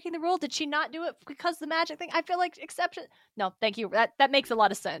have been breaking the rule? Did she not do it because the magic thing? I feel like exception. No, thank you. That makes a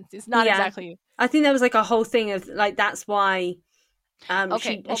lot of sense. It's not exactly. I think there was like a whole thing of like, that's why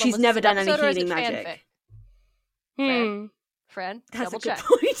she's never done any healing magic. Fran, that's a good check.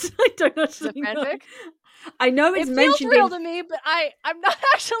 point. I don't actually know. Fanfic? I know it's mentioned. It feels real to me, but I'm not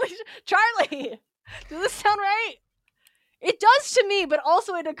actually. Charlie, does this sound right? It does to me, but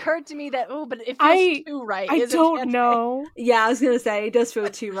also it occurred to me that but it feels too right. I don't know. Yeah, I was gonna say it does feel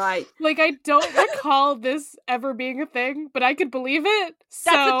too right. Like, I don't recall this ever being a thing, but I could believe it.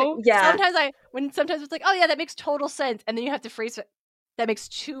 Yeah. Sometimes it's like, oh yeah, that makes total sense, and then you have to phrase it. That makes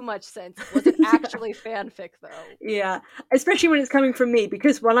too much sense. Was it actually fanfic though? Yeah, especially when it's coming from me,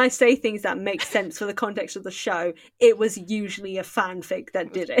 because when I say things that make sense for the context of the show, it was usually a fanfic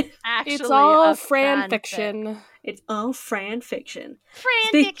that did it. Actually, it's all Fran fiction. It's all Fran fiction.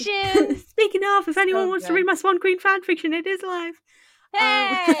 Fran fiction. Speaking of, if anyone wants to read my Swan Queen fan fiction, it is live.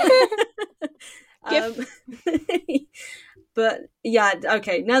 Hey! But yeah,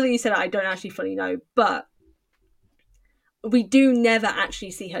 okay. Now that you said it, I don't actually fully know, but we do never actually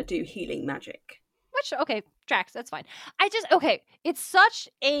see her do healing magic. Which, okay, Drax, that's fine. It's such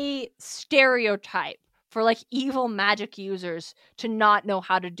a stereotype for like evil magic users to not know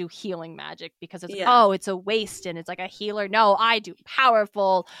how to do healing magic, because it's it's a waste and it's like a healer. No, I do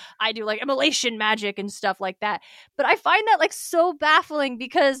powerful. I do like immolation magic and stuff like that. But I find that like so baffling,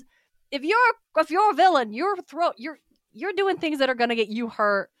 because if you're a villain, you're doing things that are going to get you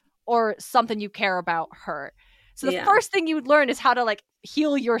hurt or something you care about hurt. So the first thing you would learn is how to like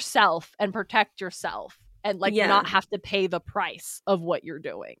heal yourself and protect yourself and like not have to pay the price of what you're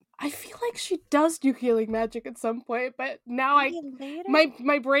doing. I feel like she does do healing magic at some point, but now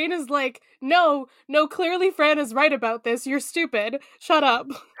my brain is like, no, clearly Fran is right about this. You're stupid. Shut up.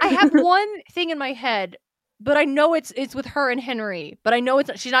 I have one thing in my head, but I know it's with her and Henry, but I know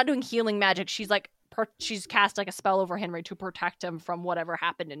she's not doing healing magic. She's like she's cast like a spell over Henry to protect him from whatever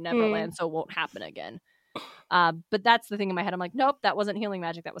happened in Neverland, so it won't happen again. But that's the thing in my head. I'm like, nope, that wasn't healing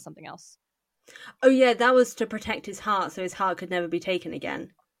magic. That was something else. Oh yeah, that was to protect his heart, so his heart could never be taken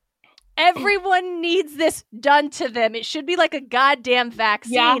again. Everyone needs this done to them. It should be like a goddamn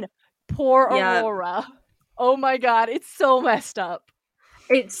vaccine. Yeah. Poor Aurora. Oh my god, it's so messed up.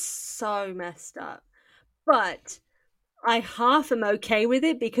 It's so messed up. But I half am okay with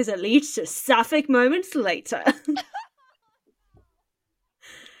it because it leads to sapphic moments later.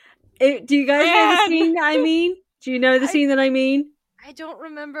 Do you guys know the scene that I mean? Do you know the scene that I mean? I don't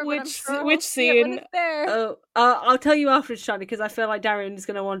remember which scene. Oh, I'll tell you afterwards, Charlie, because I feel like Darren is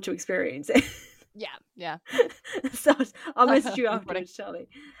going to want to experience it. Yeah. So I'll message you afterwards, Charlie.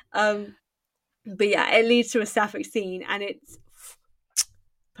 But yeah, it leads to a sapphic scene, and it's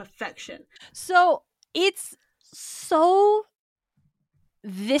perfection. So it's so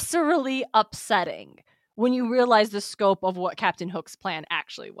viscerally upsetting when you realize the scope of what Captain Hook's plan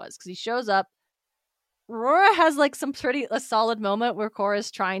actually was, because he shows up. Aurora has like a solid moment where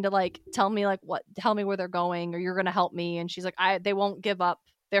Cora's trying to like tell me where they're going, or you're gonna help me, and she's like, they won't give up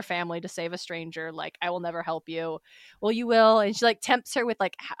their family to save a stranger, like I will never help you. Well, you will. And she like tempts her with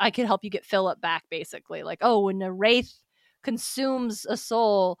like, I could help you get Philip back, basically, like, oh, when a wraith consumes a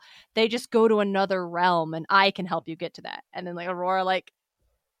soul, they just go to another realm, and I can help you get to that. And then like Aurora, like,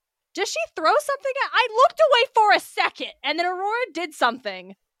 does she throw something at? I looked away for a second, and then Aurora did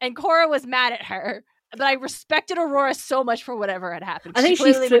something, and Cora was mad at her. But I respected Aurora so much for whatever had happened. I think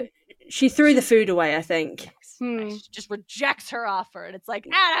she threw the food away, I think. She just rejects her offer, and it's like,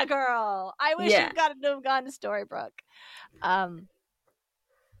 atta girl! I wish you got to have gone to Storybrooke.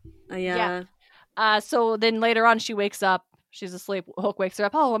 So then later on, she wakes up. She's asleep. Hook wakes her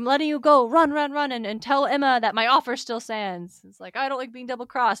up. Oh, I'm letting you go. Run, and tell Emma that my offer still stands. It's like, I don't like being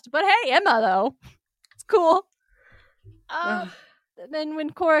double-crossed. But hey, Emma, though. It's cool. And then when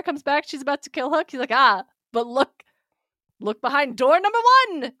Cora comes back, she's about to kill Hook. He's like, but look behind door number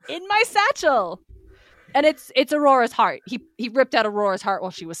 1 in my satchel. And it's Aurora's heart. He ripped out Aurora's heart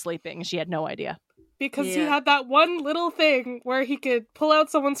while she was sleeping, and she had no idea. Because he had that one little thing where he could pull out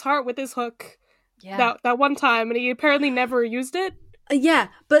someone's heart with his hook. Yeah. That one time, and he apparently never used it. Yeah,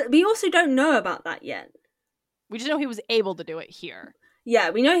 but we also don't know about that yet. We just know he was able to do it here.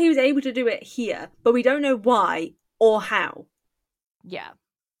 Yeah, we know he was able to do it here, but we don't know why or how. Yeah.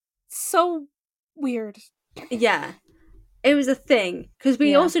 So weird. Yeah. It was a thing because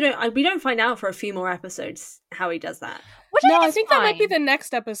we Yeah. also don't find out for a few more episodes how he does that. Which No, I I think that might be fine. the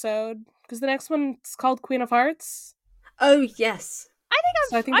next episode because the next one's called Queen of Hearts. Oh yes,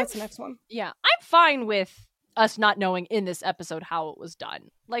 So I think that's the next one. Yeah, I'm fine with us not knowing in this episode how it was done.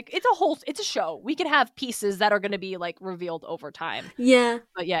 Like, it's a show. We can have pieces that are going to be like revealed over time. yeah.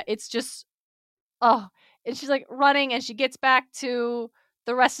 But yeah, it's just, oh, and she's like running, and she gets back to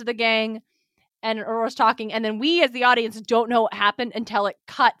the rest of the gang, and Aurora's talking, and then we as the audience don't know what happened until it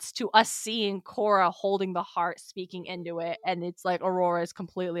cuts to us seeing Korra holding the heart, speaking into it, and it's like Aurora is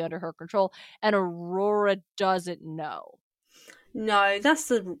completely under her control, and Aurora doesn't know. No,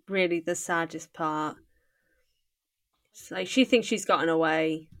 that's really the saddest part. It's like she thinks she's gotten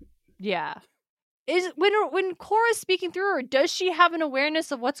away. Yeah. Is when Korra's speaking through her, does she have an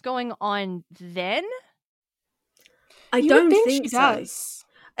awareness of what's going on then? I You don't would think think she so. does.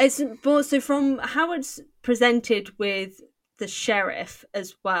 It's but so from how it's presented with the sheriff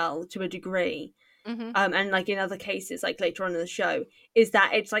as well to a degree, Mm-hmm. and like in other cases, like later on in the show, is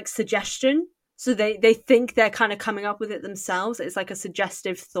that it's like suggestion. So they think they're kind of coming up with it themselves. It's like a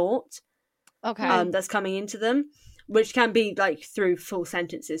suggestive thought Okay. that's coming into them, which can be like through full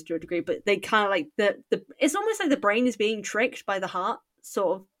sentences to a degree. But they kind of like the it's almost like the brain is being tricked by the heart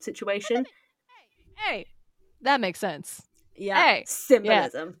sort of situation. Hey, that makes sense. Yeah, Hey.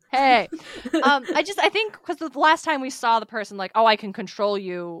 symbolism. Hey, I think because the last time we saw the person like, oh, I can control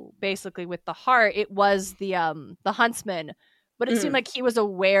you basically with the heart, it was the huntsman, but it seemed like he was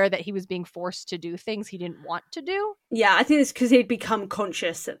aware that he was being forced to do things he didn't want to do. Yeah, I think it's because he'd become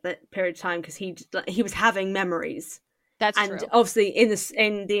conscious at that period of time because he was having memories, That's and true. obviously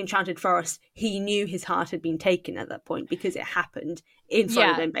in the Enchanted Forest, he knew his heart had been taken at that point because it happened in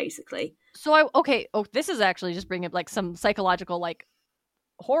front of Yeah. him, basically. So this is actually just bringing up like some psychological like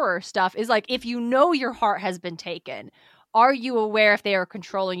horror stuff. Is like if you know your heart has been taken, are you aware if they are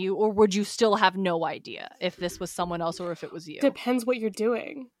controlling you, or would you still have no idea if this was someone else or if it was you? Depends what you're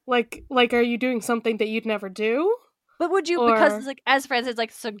doing. Like, are you doing something that you'd never do? But would you, Or- because it's like, as Francis,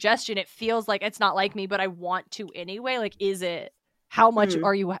 like suggestion, it feels like it's not like me, but I want to anyway. Like, is it, how much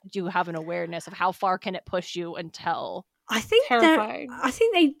do you have an awareness of how far can it push you until? I think Terrifying. I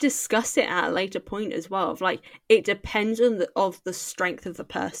think they discuss it at a later point as well. Of like, it depends on the strength of the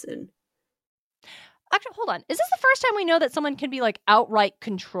person. Actually, hold on. Is this the first time we know that someone can be like outright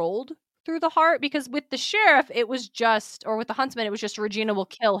controlled through the heart? Because with the sheriff, it was just, or with the huntsman, it was just Regina will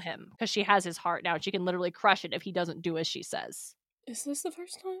kill him because she has his heart now and she can literally crush it if he doesn't do as she says. Is this the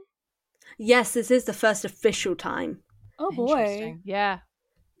first time? Yes, this is the first official time Oh boy. Interesting. Yeah.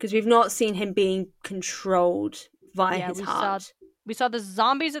 because we've not seen him being controlled via Yeah, his we heart. We saw the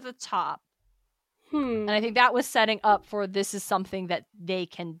zombies at the top. Hmm. And I think that was setting up for this is something that they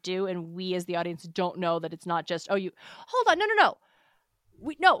can do, and we as the audience don't know that it's not just, oh, you hold on,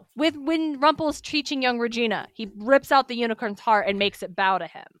 no. When Rumpel is teaching young Regina, he rips out the unicorn's heart and makes it bow to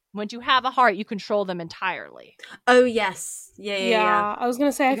him. When you have a heart, you control them entirely. Oh yes, yeah. I was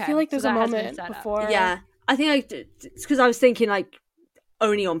gonna say, Okay, I feel like so there's a that has been moment set up. before. Yeah, I think it's because I was thinking like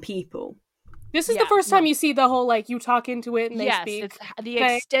only on people. This is Yeah, the first time no. you see the whole like you talk into it and they Yes, speak. it's the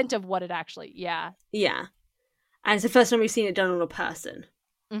Okay. extent of what it actually, yeah. Yeah, and it's the first time we've seen it done on a person.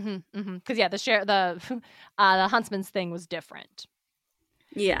 Because the huntsman's thing was different.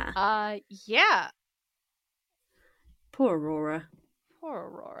 Yeah, Yeah. poor Aurora. Poor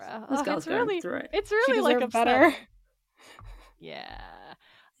Aurora. This Oh, girl's it's going really, through it. it's She really like deserved upsetting. better. Yeah.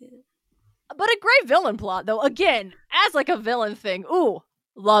 But a great villain plot, though. Again, as like a villain thing. Ooh,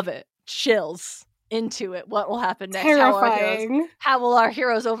 love it. Chills into it. What will happen next? Terrifying. How will our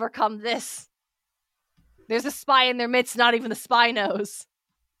heroes overcome this? There's a spy in their midst. Not even the spy knows.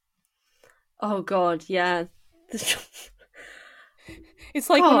 Oh God, yeah. It's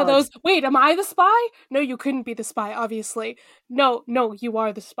like one of God. those, wait, am I the spy? No, you couldn't be the spy, obviously. No, you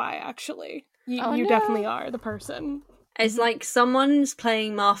are the spy, actually. Oh, You no. definitely are the person. It's like someone's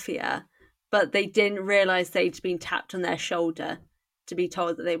playing Mafia, but they didn't realize they'd been tapped on their shoulder to be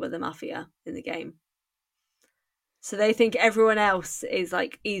told that they were the Mafia in the game. So they think everyone else is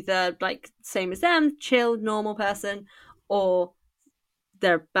like either like same as them, chill, normal person, or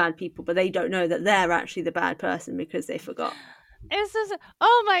they're bad people, but they don't know that they're actually the bad person because they forgot. It's just,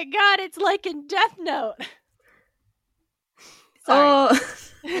 oh my god, it's like in Death Note. Sorry. Oh,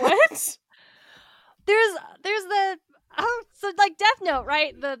 What? There's the so like Death Note,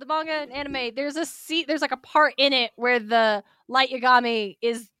 right? The manga and anime. There's like a part in it where the Light Yagami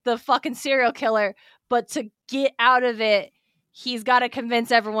is the fucking serial killer, but to get out of it, he's got to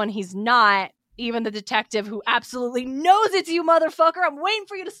convince everyone he's not. Even the detective who absolutely knows it's you, motherfucker. I'm waiting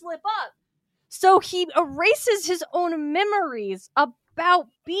for you to slip up. So he erases his own memories about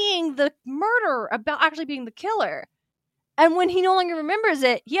being the murderer, about actually being the killer. And when he no longer remembers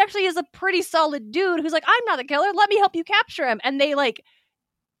it, he actually is a pretty solid dude who's like, I'm not the killer. Let me help you capture him. And they like,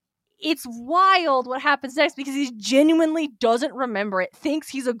 it's wild what happens next because he genuinely doesn't remember it, thinks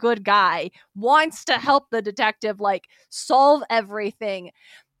he's a good guy, wants to help the detective, like, solve everything.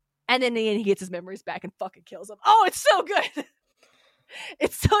 And then he gets his memories back and fucking kills him. Oh, it's so good.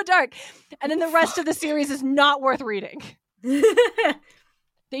 It's so dark. And then the rest of the series is not worth reading.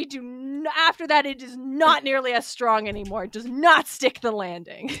 They do after that, it is not nearly as strong anymore. It does not stick the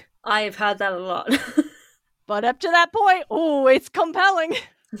landing. I have heard that a lot. But up to that point, oh, it's compelling.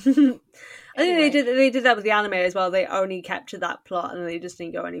 I think they did that with the anime as well. They only captured that plot and they just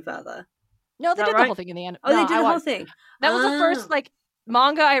didn't go any further. No, they did the whole thing in the anime. Oh, they did the whole thing. That was the first like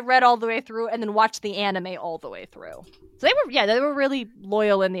manga I read all the way through, and then watched the anime all the way through. So they were really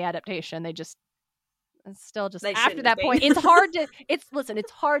loyal in the adaptation. They just. It's still just after that point, it's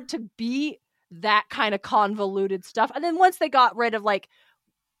hard to be that kind of convoluted stuff. And then once they got rid of like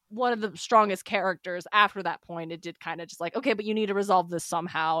one of the strongest characters after that point, it did kind of just like, okay, but you need to resolve this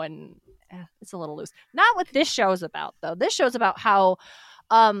somehow. And it's a little loose. Not what this show is about, though. This show's about how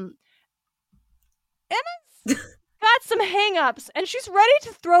Emma's got some hangups and she's ready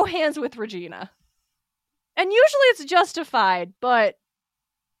to throw hands with Regina. And usually it's justified, but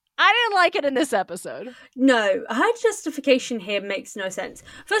I didn't like it in this episode. No, her justification here makes no sense.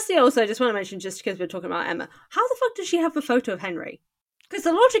 Firstly, also, I just want to mention, just because we're talking about Emma, how the fuck does she have a photo of Henry? Because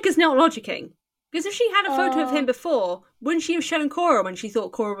the logic is not logicking. Because if she had a photo of him before, wouldn't she have shown Cora when she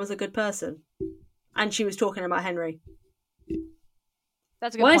thought Cora was a good person? And she was talking about Henry.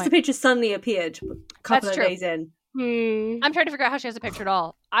 That's a good point. Why point. has the picture suddenly appeared a couple of days in? I'm trying to figure out how she has a picture at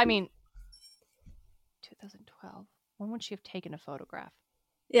all. I mean, 2012. When would she have taken a photograph?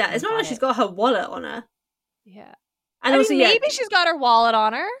 Yeah, it's not like she's got her wallet on her. Yeah. And also, maybe she's got her wallet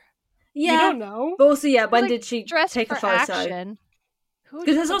on her. Yeah. You don't know. But also, when did she take a photo? Action.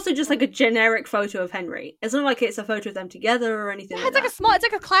 Because it's also just like a generic photo of Henry. It's not like it's a photo of them together or anything like that. It's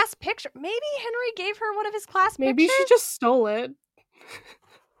like a class picture. Maybe Henry gave her one of his class pictures? Maybe she just stole it.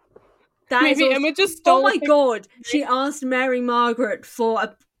 Maybe Emma just stole it. Oh my god, she asked Mary Margaret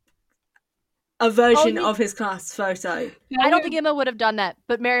for a version of his class photo. I don't think Emma would have done that,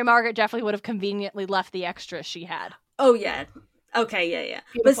 but Mary Margaret definitely would have conveniently left the extras she had. Oh yeah. Okay, yeah.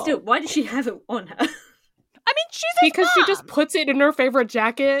 Beautiful. But still, why did she have it on her? I mean, she's because she just puts it in her favorite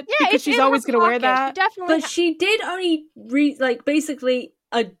jacket. Yeah, because she's always going to wear that. But she did only basically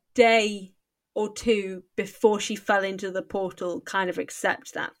a day or two before she fell into the portal kind of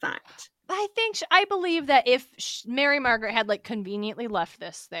accept that fact. I believe that if Mary Margaret had like conveniently left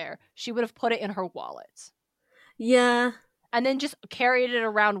this there, she would have put it in her wallet. Yeah. And then just carried it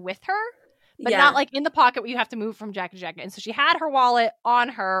around with her. But not like in the pocket where you have to move from jacket to jacket. And so she had her wallet on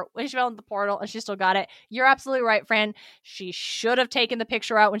her when she fell into the portal and she still got it. You're absolutely right, Fran. She should have taken the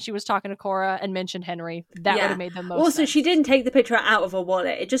picture out when she was talking to Cora and mentioned Henry. That would have made the most sense. She didn't take the picture out of her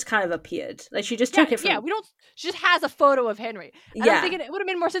wallet. It just kind of appeared. Like she just took it from... Yeah, she just has a photo of Henry. And I'm thinking it would have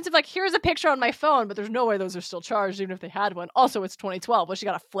made more sense if like, here's a picture on my phone, but there's no way those are still charged even if they had one. Also, it's 2012. Was she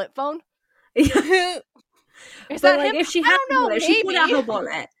got a flip phone? Is that him? If she had if she pulled out her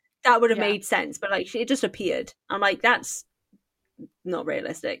wallet... That would have made sense, but like it just appeared. I'm like, that's not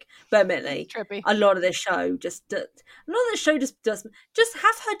realistic. But admittedly, a lot of this show just does. Just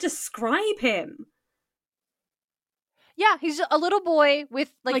have her describe him. Yeah, he's a little boy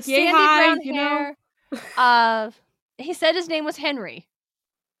with like sandy brown hair. He said his name was Henry.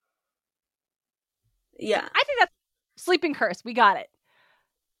 Yeah, I think that's Sleeping Curse. We got it.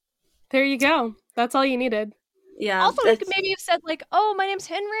 There you go. That's all you needed. Yeah. Also, you could maybe have said like, "Oh, my name's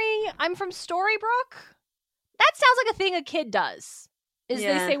Henry. I'm from Storybrooke." That sounds like a thing a kid does. They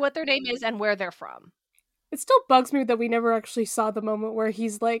say what their name is and where they're from. It still bugs me that we never actually saw the moment where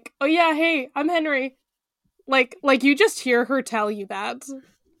he's like, "Oh yeah, hey, I'm Henry." Like you just hear her tell you that.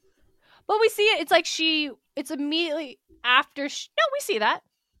 But we see it. It's like it's immediately after. No, we see that.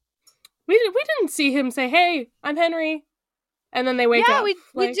 We didn't see him say, "Hey, I'm Henry," and then they wake up. Yeah,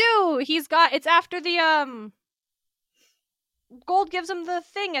 we do. It's after the Gold gives him the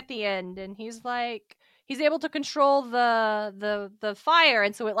thing at the end, and he's able to control the fire,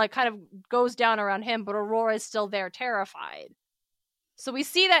 and so it like kind of goes down around him, but Aurora is still there, terrified. So we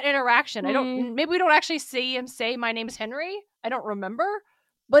see that interaction. Maybe we don't actually see him say, "My name's Henry." I don't remember,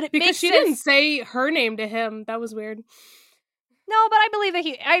 but it because she didn't say her name to him. That was weird. No, but I believe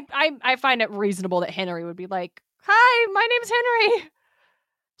that I find it reasonable that Henry would be like, "Hi, my name's Henry.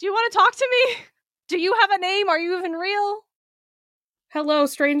 Do you want to talk to me? Do you have a name? Are you even real? Hello,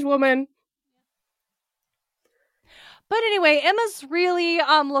 strange woman." But anyway, Emma's really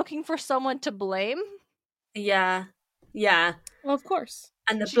looking for someone to blame. Yeah. Well, of course.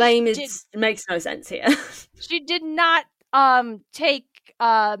 And the She blame did- makes no sense here. She did not take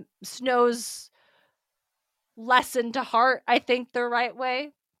Snow's lesson to heart, I think, the right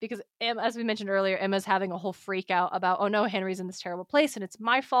way. Because, as we mentioned earlier, Emma's having a whole freak out about, oh no, Henry's in this terrible place and it's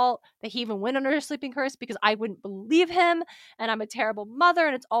my fault that he even went under a sleeping curse because I wouldn't believe him and I'm a terrible mother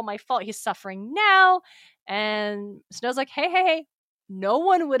and it's all my fault. He's suffering now. And Snow's like, hey, no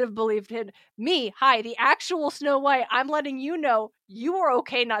one would have believed him. Me, hi, the actual Snow White. I'm letting you know you are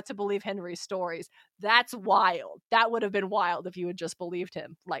okay not to believe Henry's stories. That's wild. That would have been wild if you had just believed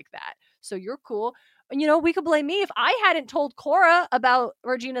him like that. So you're cool. And, we could blame me. If I hadn't told Cora about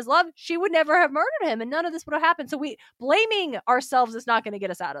Regina's love, she would never have murdered him and none of this would have happened. So blaming ourselves is not going to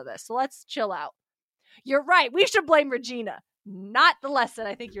get us out of this. So let's chill out. You're right. We should blame Regina. Not the lesson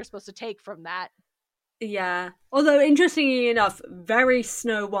I think you're supposed to take from that. Yeah. Although, interestingly enough, very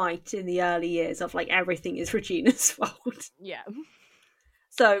Snow White in the early years of, like, everything is Regina's fault. Yeah.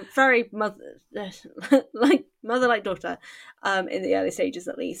 So, very mother like daughter, in the early stages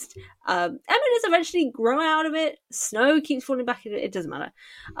at least. Emma does eventually grow out of it. Snow keeps falling back into it. It doesn't matter.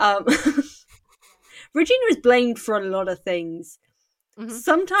 Regina is blamed for a lot of things. Mhm.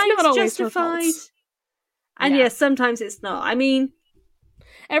 Sometimes It's not always her justified. fault. And Yeah. yes, sometimes it's not. I mean,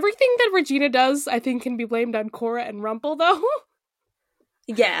 Everything that Regina does, I think, can be blamed on Cora and Rumple, though.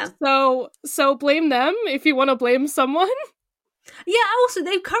 yeah. So blame them if you want to blame someone. Yeah, also,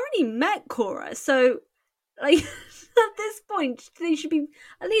 they've currently met Cora, so, like, at this point, they should be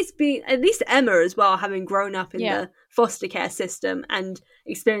at least Emma as well, having grown up in Yeah. the foster care system and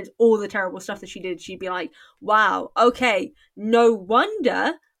experienced all the terrible stuff that she did. She'd be like, wow, okay, no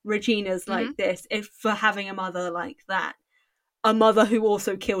wonder Regina's like this if for having a mother like that. A mother who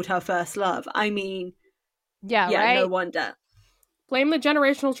also killed her first love. I mean, Yeah, yeah, right? no wonder. Blame the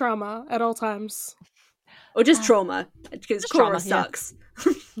generational trauma at all times. Or just trauma, because Just Cora trauma, yeah. sucks.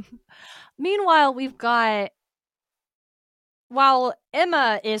 Meanwhile, while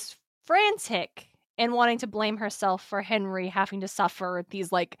Emma is frantic and wanting to blame herself for Henry having to suffer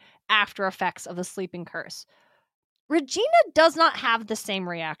these, like, after effects of the sleeping curse, Regina does not have the same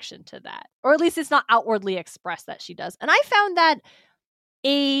reaction to that. Or at least it's not outwardly expressed that she does. And I found that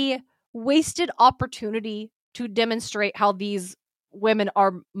a wasted opportunity to demonstrate how these women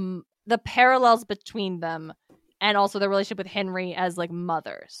are, the parallels between them, and also the relationship with Henry as, like,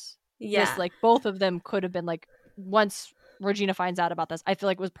 mothers. Yeah. Just, like, both of them could have been, like, once Regina finds out about this, I feel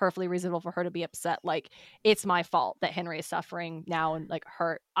like it was perfectly reasonable for her to be upset. Like, it's my fault that Henry is suffering now and, like,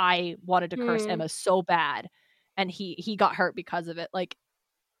 hurt. I wanted to curse Emma so bad, and he got hurt because of it. Like,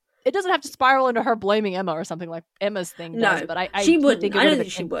 it doesn't have to spiral into her blaming Emma or something like Emma's thing does. No, But I she do wouldn't. think it I would don't have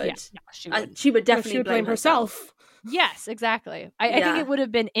think she been- would. Yeah, no, she wouldn't. She would No, definitely she would blame herself. Yes, exactly. I think Yeah. it would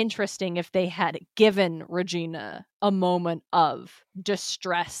have been interesting if they had given Regina a moment of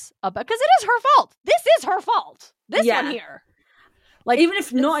distress about, because it is her fault. This is her fault. This Yeah. one here. Like, Even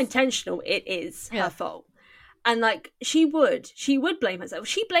if not it's- intentional, it is Yeah. her fault. And like she would blame herself.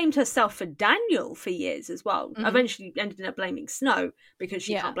 She blamed herself for Daniel for years as well. Mhm. Eventually ended up blaming Snow because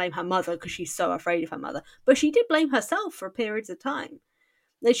she Yeah. can't blame her mother because she's so afraid of her mother. But she did blame herself for periods of time.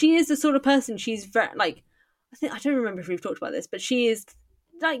 Like, she is the sort of person, she's very like, I don't remember if we've talked about this, but she's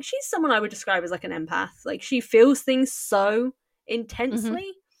someone I would describe as like an empath. Like, she feels things so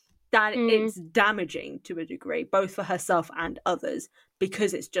intensely that it's damaging to a degree, both for herself and others,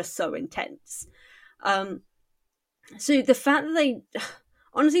 because it's just so intense. So the fact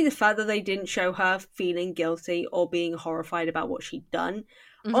that they didn't show her feeling guilty or being horrified about what she'd done,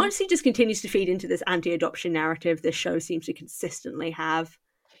 Mhm. honestly just continues to feed into this anti-adoption narrative this show seems to consistently have.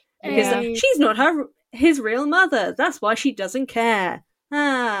 Because Yeah. she's not his real mother. That's why she doesn't care.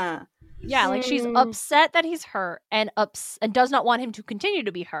 Ah. Yeah, like, she's upset that he's hurt and does not want him to continue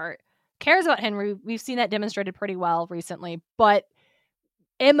to be hurt. Cares about Henry. We've seen that demonstrated pretty well recently. But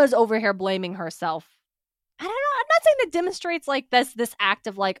Emma's over here blaming herself. I don't know. I'm not saying that demonstrates like this act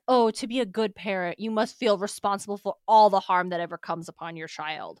of like, oh, to be a good parent, you must feel responsible for all the harm that ever comes upon your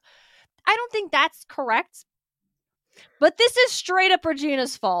child. I don't think that's correct. But this is straight up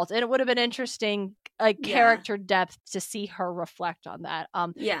Regina's fault, and it would have been interesting, like, Yeah. character depth to see her reflect on that.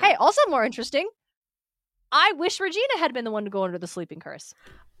 Yeah. Hey, also more interesting, I wish Regina had been the one to go under the sleeping curse.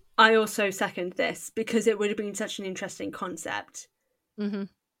 I also second this because it would have been such an interesting concept Mm-hmm.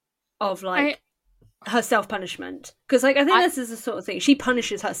 of like her self-punishment. Because like I think this is the sort of thing she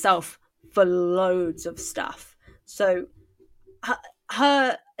punishes herself for loads of stuff. So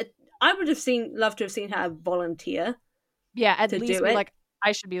her I would have loved to have seen her volunteer. Yeah, at To least do be it. like,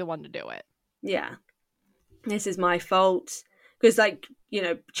 I should be the one to do it. Yeah. this is my fault. Because, like, you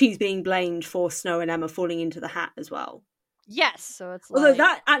know, she's being blamed for Snow and Emma falling into the hat as well. Yes, so it's Although like...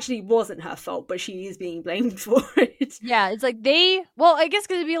 that actually wasn't her fault, but she is being blamed for it. Yeah, it's like well, I guess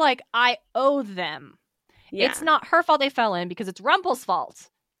because it'd be like, I owe them. Yeah. It's not her fault they fell in, because it's Rumpel's fault.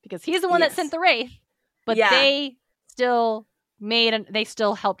 Because he's the one that Yes. sent the Wraith. But Yeah. they still they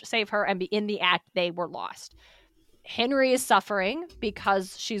still helped save her, and in the act, they were lost. Henry is suffering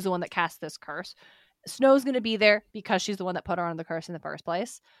because she's the one that cast this curse. Snow's going to be there because she's the one that put her on the curse in the first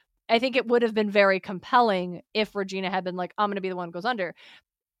place. I think it would have been very compelling if Regina had been like, I'm going to be the one who goes under.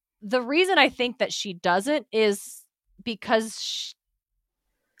 The reason I think that she doesn't is because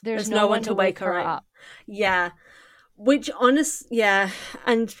there's no one to wake her up. Yeah. Which,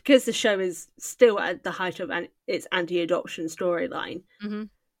 and because the show is still at the height of its anti-adoption storyline, Mm-hmm.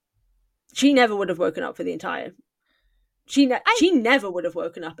 she never would have woken up for the entire... She never would have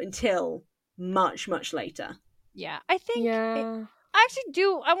woken up until much, much later. Yeah, I think... Yeah. I actually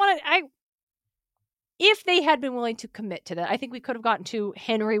do. If they had been willing to commit to that, I think we could have gotten to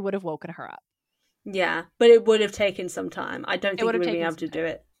Henry would have woken her up. Yeah, but it would have taken some time. I don't think we would have been able to do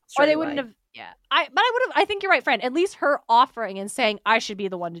it. Or they wouldn't have. Yeah, I think you're right, friend. At least her offering and saying, I should be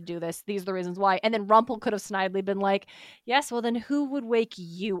the one to do this. These are the reasons why. And then Rumpel could have snidely been like, yes, well then who would wake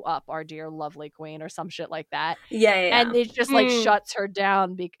you up, our dear lovely queen, or some shit like that. Yeah. And it just like shuts her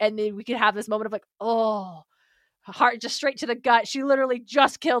down. And then we could have this moment of like, oh, heart just straight to the gut. She literally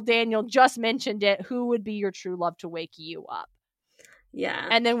just killed Daniel, just mentioned it. Who would be your true love to wake you up? Yeah.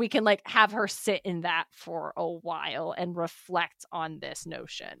 And then we can like have her sit in that for a while and reflect on this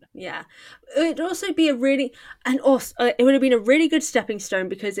notion. Yeah. It'd also be it would have been a really good stepping stone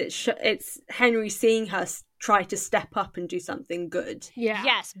because it's Henry seeing her try to step up and do something good. Yeah.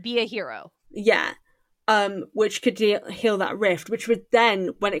 Yes, be a hero. Yeah. Which could heal that rift, which would then,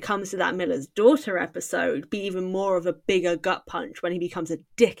 when it comes to that Miller's daughter episode, be even more of a bigger gut punch when he becomes a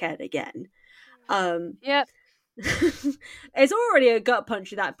dickhead again. Yep. It's already a gut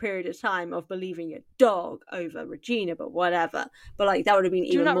punch in that period of time of believing a dog over Regina, but whatever. But like that would have been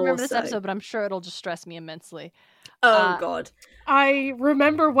even more. Do not remember this so. episode, but I'm sure it'll just stress me immensely. Oh God. I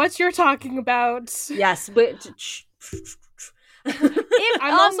remember what you're talking about. Yes, but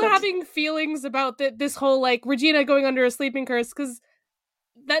I'm also having feelings about this whole like Regina going under a sleeping curse, because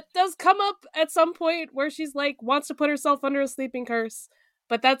that does come up at some point where she's like wants to put herself under a sleeping curse,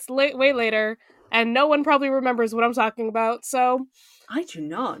 but that's way later, and no one probably remembers what I'm talking about. So I do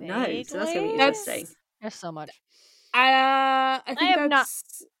not know. So that's gonna be Vaguely? interesting. There's so much. I think have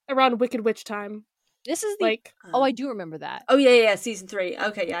that's around Wicked Witch time. This is the Like, oh, I do remember that. Oh yeah, season 3.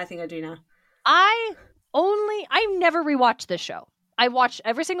 Okay, yeah, I think I do now. I never rewatched this show. I watched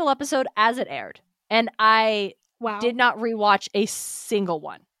every single episode as it aired, and I wow. did not rewatch a single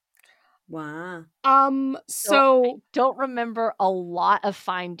one. Wow. So I don't remember a lot of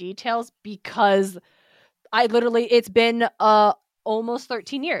fine details because it's been almost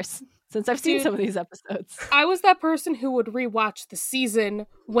 13 years since I've seen some of these episodes. I was that person who would rewatch the season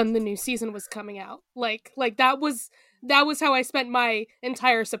when the new season was coming out. Like that was how I spent my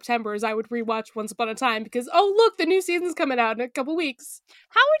entire September, is I would rewatch Once Upon a Time because, oh look, the new season's coming out in a couple weeks.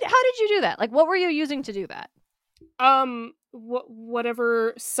 How did you do that? Like, what were you using to do that?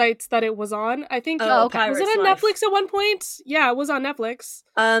 Whatever sites that it was on. I think okay. Was it on Netflix at one point? Yeah, it was on Netflix.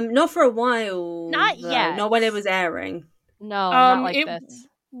 Not for a while. Not though. yet. Not when it was airing. No, not like it this.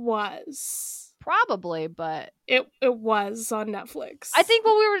 Was Probably, but it was on Netflix. I think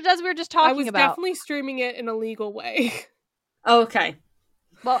as we were just talking I was about, definitely streaming it in a legal way. Okay.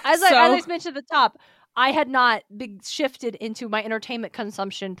 Well, as I mentioned at the top, I had not been shifted into my entertainment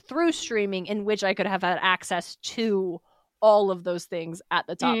consumption through streaming, in which I could have had access to all of those things at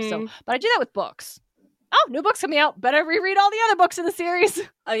the top. So, but I do that with books. Oh, new books coming out. Better reread all the other books in the series.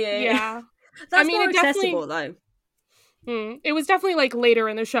 Oh yeah. Yeah. That's I mean, more it accessible though. It was definitely like later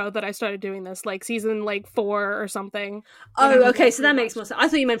in the show that I started doing this, like season 4 or something. Oh, okay, so that makes more sense. I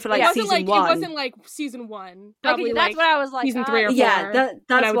thought you meant for like season 1. It wasn't like season 1. Okay, that's what I was like. Season 3 or 4. Yeah,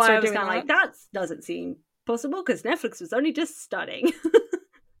 that's why I was kind of like, that doesn't seem possible because Netflix was only just starting.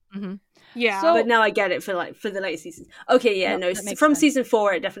 Mm-hmm. Yeah, So- but now I get it for the late seasons. Okay, yeah, no, that makes from sense. season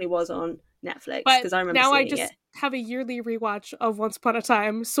 4 it definitely was on Netflix but because I remember now I seeing just it. have a yearly rewatch of Once Upon a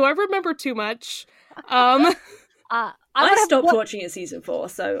Time, so I remember too much. I stopped watching it season 4,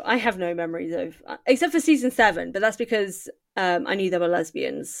 so I have no memories of except for season 7. But that's because I knew there were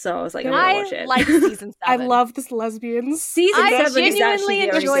lesbians, so I was like, I'm gonna watch it. I like season 7. I love this lesbians. Season I 7 is actually genuinely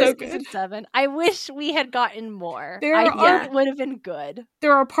the only enjoyed so good. season 7. I wish we had gotten more. There I are- think it would have been good.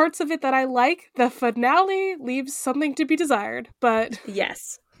 There are parts of it that I like. The finale leaves something to be desired, but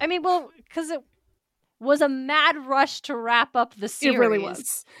Yes. I mean, well, because was a mad rush to wrap up the series. It really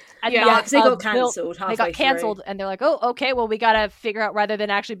was. And Yeah, Yeah, not because they got build- cancelled halfway They got through. canceled, and they're like, "Oh, okay. Well, we gotta figure out rather than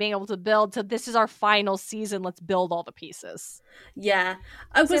actually being able to build. So this is our final season. Let's build all the pieces." Yeah.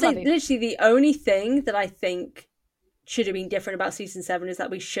 I would Say say about these. literally the only thing that I think should have been different about season 7 is that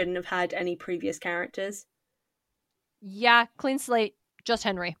we shouldn't have had any previous characters. Yeah, clean slate, just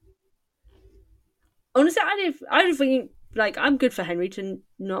Henry. Honestly, I think, like, I'm good for Henry to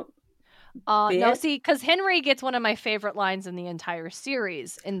not be No, it. see, because Henry gets one of my favorite lines in the entire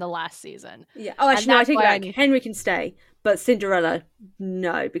series in the last season. Yeah. Oh, actually, no, I that's take why it I back. need- Henry can stay, but Cinderella,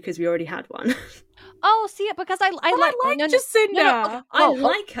 no, because we already had one. Oh, see it because I But I like no, Jacinda. no, I Oh,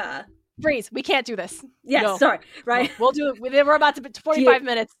 like her. Freeze, we can't do this. Yes, No. sorry. Right. No, we'll do it. We're about to be 45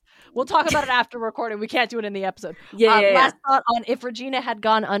 minutes. We'll talk about it after recording. We can't do it in the episode. Yeah, yeah, yeah. Last thought on if Regina had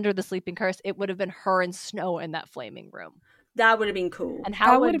gone under the sleeping curse, it would have been her and Snow in that flaming room. That would have been cool. And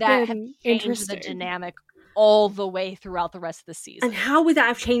how That would would that have have been changed the interesting. dynamic all the way throughout the rest of the season? And how would that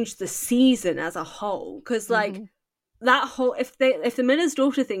have changed the season as a whole? Because, like, Mhm. that whole if the Miller's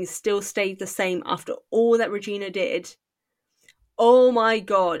daughter thing still stayed the same after all that Regina did, oh my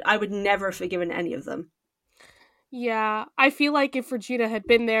god, I would never have forgiven any of them. Yeah, I feel like if Regina had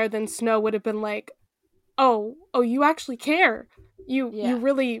been there, then Snow would have been like, "Oh, you actually care. You Yeah.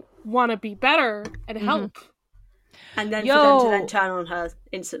 really want to be better and Mhm. help." And then for them to Yo. then turn on her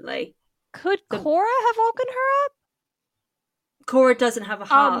instantly. Could The- Cora have woken her up? Cora doesn't have a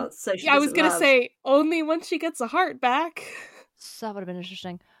heart, so she Yeah, I was doesn't gonna love. say only when she gets a heart back. So that would have been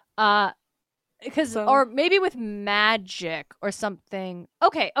interesting. Because So- or maybe with magic or something.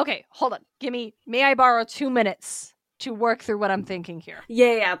 Okay, hold on. May I borrow 2 minutes to work through what I'm thinking here?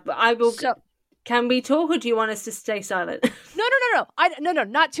 Yeah, but I will. So Can we talk, or do you want us to stay silent? no,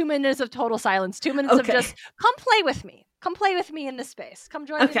 not 2 minutes of total silence. 2 minutes of Okay. just come play with me. Come play with me in this space. Come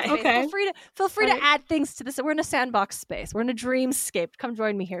join me in Okay. this space. Okay. Feel free Alright. to add things to this. We're in a sandbox space. We're in a dreamscape. Come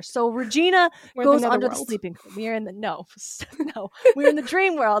join me here. So Regina We're in the goes under the netherworld. sleeping. We're in the no. We're in the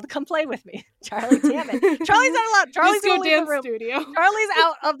dream world. Come play with me, Charlie. Damn it, Charlie's not allowed. Charlie's Disco gonna leave the dance room. studio. Charlie's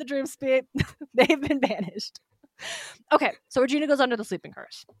out of the dreamscape. They've been banished. Okay, so Regina goes under the sleeping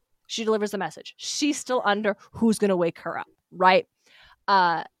curse. She delivers the message. She's still under. Who's going to wake her up, right?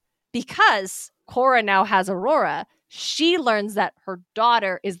 Because Cora now has Aurora, she learns that her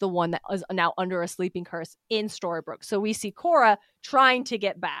daughter is the one that is now under a sleeping curse in Storybrooke. So we see Cora trying to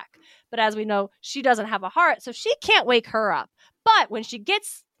get back. But as we know, she doesn't have a heart, so she can't wake her up. But when she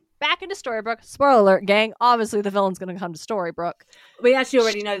gets back into Storybrooke, spoiler alert, gang, obviously the villain's going to come to Storybrooke. We actually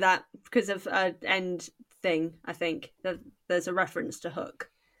already know that because of end thing. I think that there's a reference to Hook.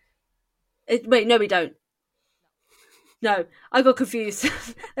 Wait, no, we don't. No, I got confused.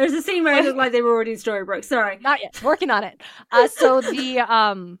 There's a scene where it looked like they were already in Storybrooke. Sorry. Not yet. Working on it.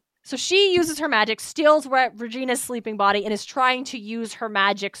 So she uses her magic, steals Regina's sleeping body, and is trying to use her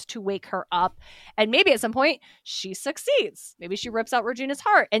magics to wake her up. And maybe at some point she succeeds. Maybe she rips out Regina's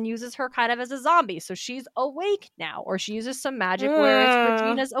heart and uses her kind of as a zombie. So she's awake now, or she uses some magic where it's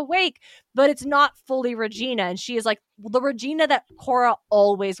Regina's awake, but it's not fully Regina, and she is like the Regina that Cora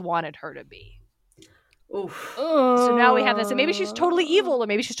always wanted her to be. Oof. So now we have this, and maybe she's totally evil, or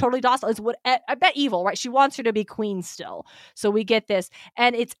maybe she's totally docile. It's what I bet evil, right? She wants her to be queen still. So we get this,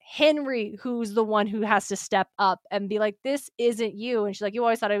 and it's Henry who's the one who has to step up and be like, "This isn't you." And she's like, "You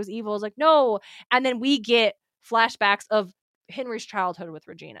always thought I was evil." I was like, "No." And then we get flashbacks of Henry's childhood with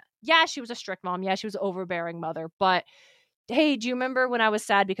Regina. Yeah, she was a strict mom. Yeah, she was an overbearing mother. But hey, do you remember when I was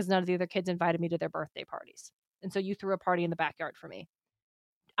sad because none of the other kids invited me to their birthday parties, and so you threw a party in the backyard for me?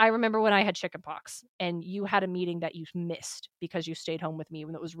 I remember when I had chickenpox and you had a meeting that you missed because you stayed home with me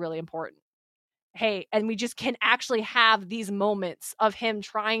when it was really important. Hey, and we just can actually have these moments of him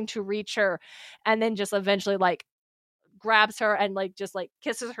trying to reach her and then just eventually like grabs her and like just like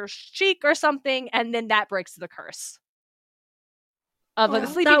kisses her cheek or something, and then that breaks the curse of like, the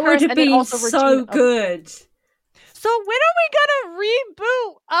sleeping That curse, would have and then been also so Regina. good. So when are we gonna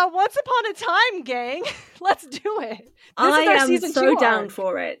reboot Once Upon a Time, gang? Let's do it. This I is our am season so 2 down arc.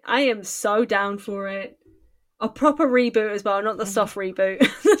 for it. I am so down for it. A proper reboot as well, not the soft reboot.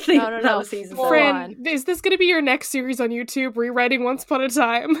 No. That was season Full 7. on. Fran, is this going to be your next series on YouTube, rewriting Once Upon a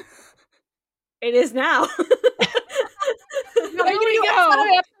Time? It is now. No, There you we do go. episode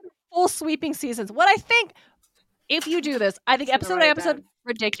by episode, full sweeping seasons. What I think, if you do this, I think Just episode gonna by write episode, down.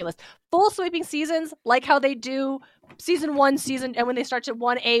 ridiculous. Full sweeping seasons, like how they do season 1, and when they start to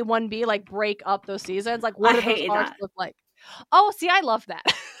 1A, 1B, like break up those seasons. Like, what I do those hated arcs that. look like? Oh, see, I love that.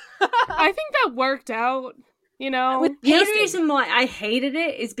 I think that worked out, you know? With The only pacing. reason why I hated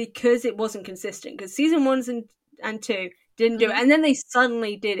it is because it wasn't consistent. Because season 1 and 2 didn't do it, Mhm. and then they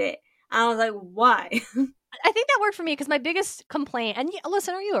suddenly did it, I was like, why? I think that worked for me because my biggest complaint, and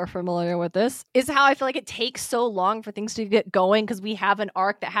listener, you are familiar with this, is how I feel like it takes so long for things to get going because we have an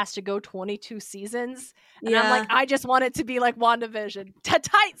arc that has to go 22 seasons. And I'm like, I just want it to be like WandaVision.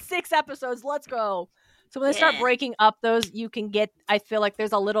 Tight 6 episodes, let's go. So when they start breaking up those, you can get, I feel like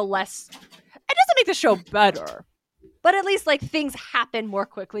there's a little less, it doesn't make the show better, but at least like things happen more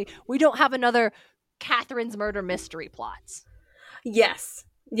quickly. We don't have another Catherine's murder mystery plots. Yes.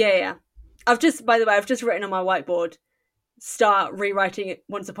 Yeah. I've just written on my whiteboard, start rewriting it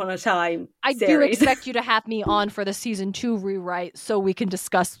Once Upon a Time I series. do expect you to have me on for the season 2 rewrite so we can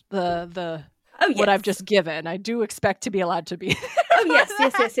discuss the what I've just given. I do expect to be allowed to be. Oh,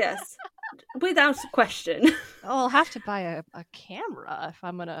 yes. Without question. I'll have to buy a camera if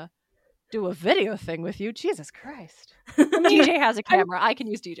I'm going to do a video thing with you. Jesus Christ. DJ has a camera. I can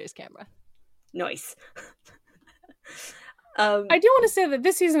use DJ's camera. Nice. I do want to say that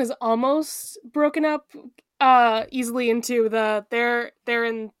this season is almost broken up easily into they're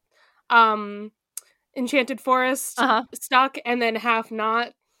in Enchanted Forest stock and then half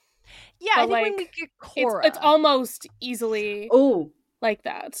not. Yeah, but I think when we get Korra, it's almost easily like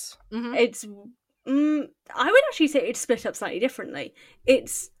that. Mm-hmm. It's I would actually say it's split up slightly differently.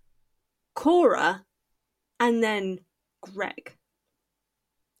 It's Korra and then Greg.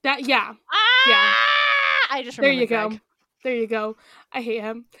 Yeah. I just remember There you go. I hate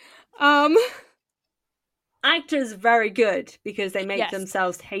him. Actors very good because they make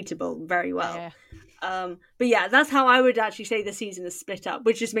themselves hateable very well. Yeah. But yeah, that's how I would actually say the season is split up,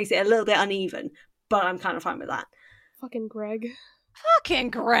 which just makes it a little bit uneven. But I'm kind of fine with that. Fucking Greg.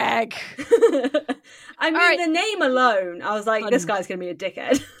 I mean, the name alone, I was like, this guy's gonna be a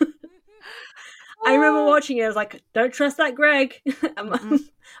dickhead. I remember watching it. I was like, don't trust that Greg. And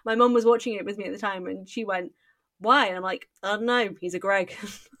my mum was watching it with me at the time, and she went, "Why?" And I'm like, "I don't know. He's a Greg."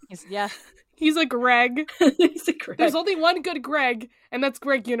 He's a Greg. He's a Greg. There's only one good Greg, and that's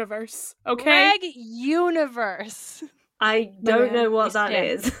Greg Universe. Okay, Greg Universe. I don't know what that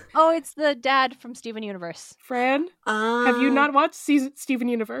is. Oh, it's the dad from Steven Universe. Fran, have you not watched Steven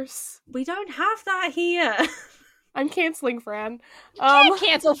Universe? We don't have that here. I'm canceling Fran. You can't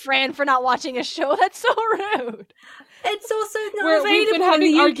cancel Fran for not watching a show. That's so rude. It's also not available in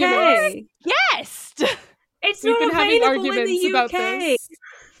the UK. Yes, it's not available in the UK. This.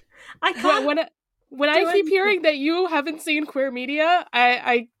 I can't. When I keep hearing that you haven't seen queer media,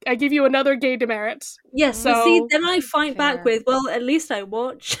 I give you another gay demerit. Yes, so see, then I fight back with, well, at least I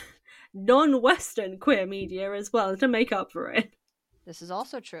watch non-Western queer media as well to make up for it. This is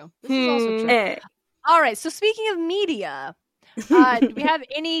also true. All right, so speaking of media, do we have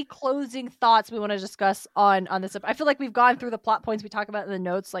any closing thoughts we want to discuss on this? I feel like we've gone through the plot points we talk about in the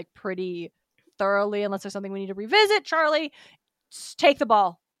notes like pretty thoroughly, unless there's something we need to revisit. Charlie, take the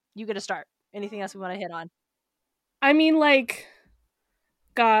ball. You get to start. Anything else we want to hit on? I mean, like,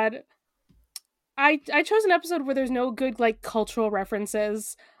 God, I chose an episode where there's no good like cultural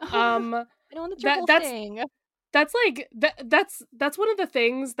references. I know the thing. That's like that's one of the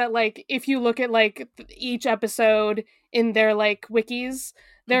things that like if you look at like each episode in their like wikis,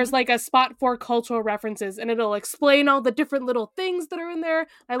 there's like a spot for cultural references, and it'll explain all the different little things that are in there.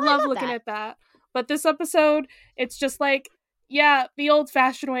 I love looking at that. But this episode, it's just like, yeah, the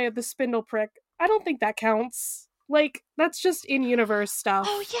old-fashioned way of the spindle prick. I don't think that counts. Like, that's just in-universe stuff.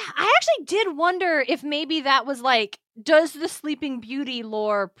 Oh, yeah. I actually did wonder if maybe that was like, does the Sleeping Beauty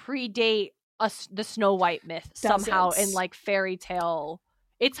lore predate the Snow White myth somehow in like fairy tale?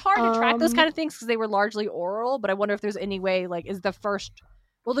 It's hard to track those kind of things because they were largely oral, but I wonder if there's any way, like, is the first...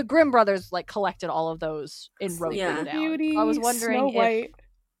 Well, the Grimm brothers, like, collected all of those and wrote them down. Beauty, I was wondering Snow White.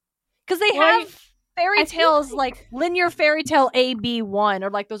 Because they have fairy tales, like linear fairy tale AB1, or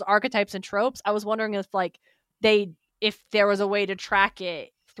like those archetypes and tropes. I was wondering if like if there was a way to track it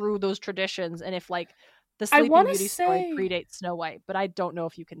through those traditions, and if like the Sleeping Beauty story predates Snow White, but I don't know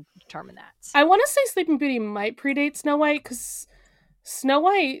if you can determine that. I want to say Sleeping Beauty might predate Snow White, because Snow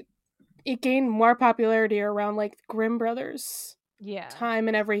White, it gained more popularity around like Grimm brothers time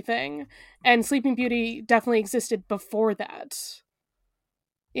and everything, and Sleeping Beauty definitely existed before that,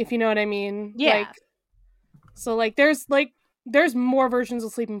 if you know what I mean. There's more versions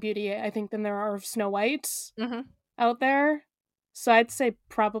of Sleeping Beauty, I think, than there are of Snow White out there. So I'd say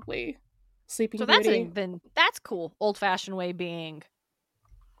probably Sleeping Beauty. That's cool. Old-fashioned way being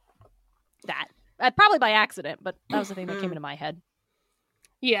that. Probably by accident, but that was the thing that came into my head.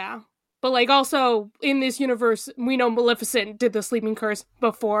 Yeah. But like also in this universe, we know Maleficent did the sleeping curse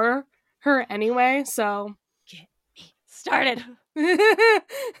before her anyway, so get me started.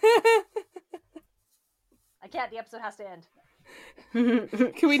 I can't. The episode has to end.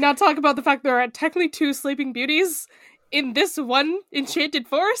 Can we not talk about the fact there are technically 2 Sleeping Beauties in this one enchanted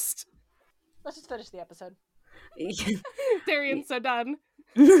forest? Let's just finish the episode. Darian's so done.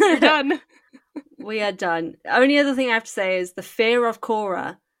 We're done. We are done. Only other thing I have to say is the fear of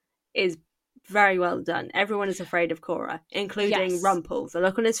Korra is very well done. Everyone is afraid of Korra, including Yes. Rumpel. The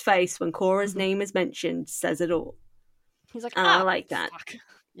look on his face when Korra's name is mentioned says it all. He's like, I like that. Fuck.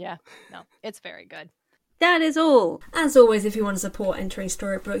 Yeah, no, it's very good. That is all. As always, if you want to support Entering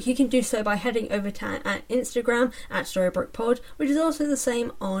Storybrooke, you can do so by heading over to our Instagram at StorybrookePod, which is also the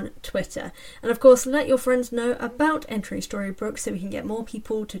same on Twitter. And of course, let your friends know about Entering Storybrooke so we can get more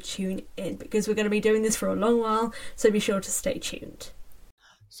people to tune in, because we're going to be doing this for a long while, so be sure to stay tuned.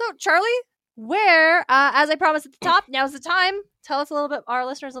 So, Charlie, where, as I promised at the top, now's the time. Tell us a little bit, our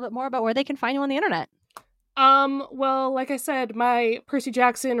listeners, a little bit more about where they can find you on the internet. Well, like I said, my Percy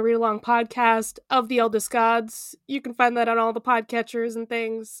Jackson read-along podcast of the Eldest Gods, you can find that on all the podcatchers and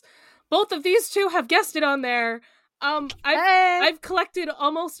things. Both of these two have guested on there. I've collected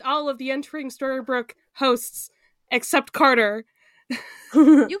almost all of the Entering Storybrooke hosts, except Carter. You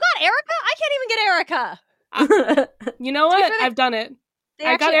got Erica? I can't even get Erica. You know what? I've done it. They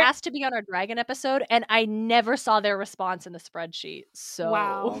actually asked to be on our dragon episode, and I never saw their response in the spreadsheet. So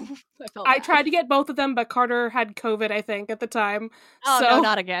wow. I I tried to get both of them, but Carter had COVID, I think, at the time. Oh, so, no,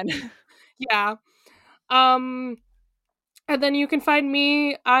 not again. Yeah. And then you can find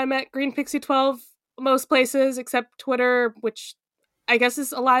me. I'm at Green Pixie 12 most places except Twitter, which I guess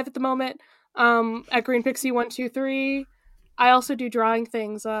is alive at the moment. At Green Pixie 123. I also do drawing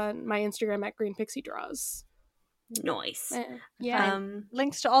things on my Instagram at Green Pixie Draws. Nice. Yeah.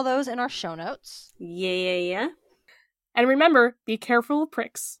 Links to all those in our show notes. Yeah. And remember, be careful of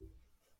pricks.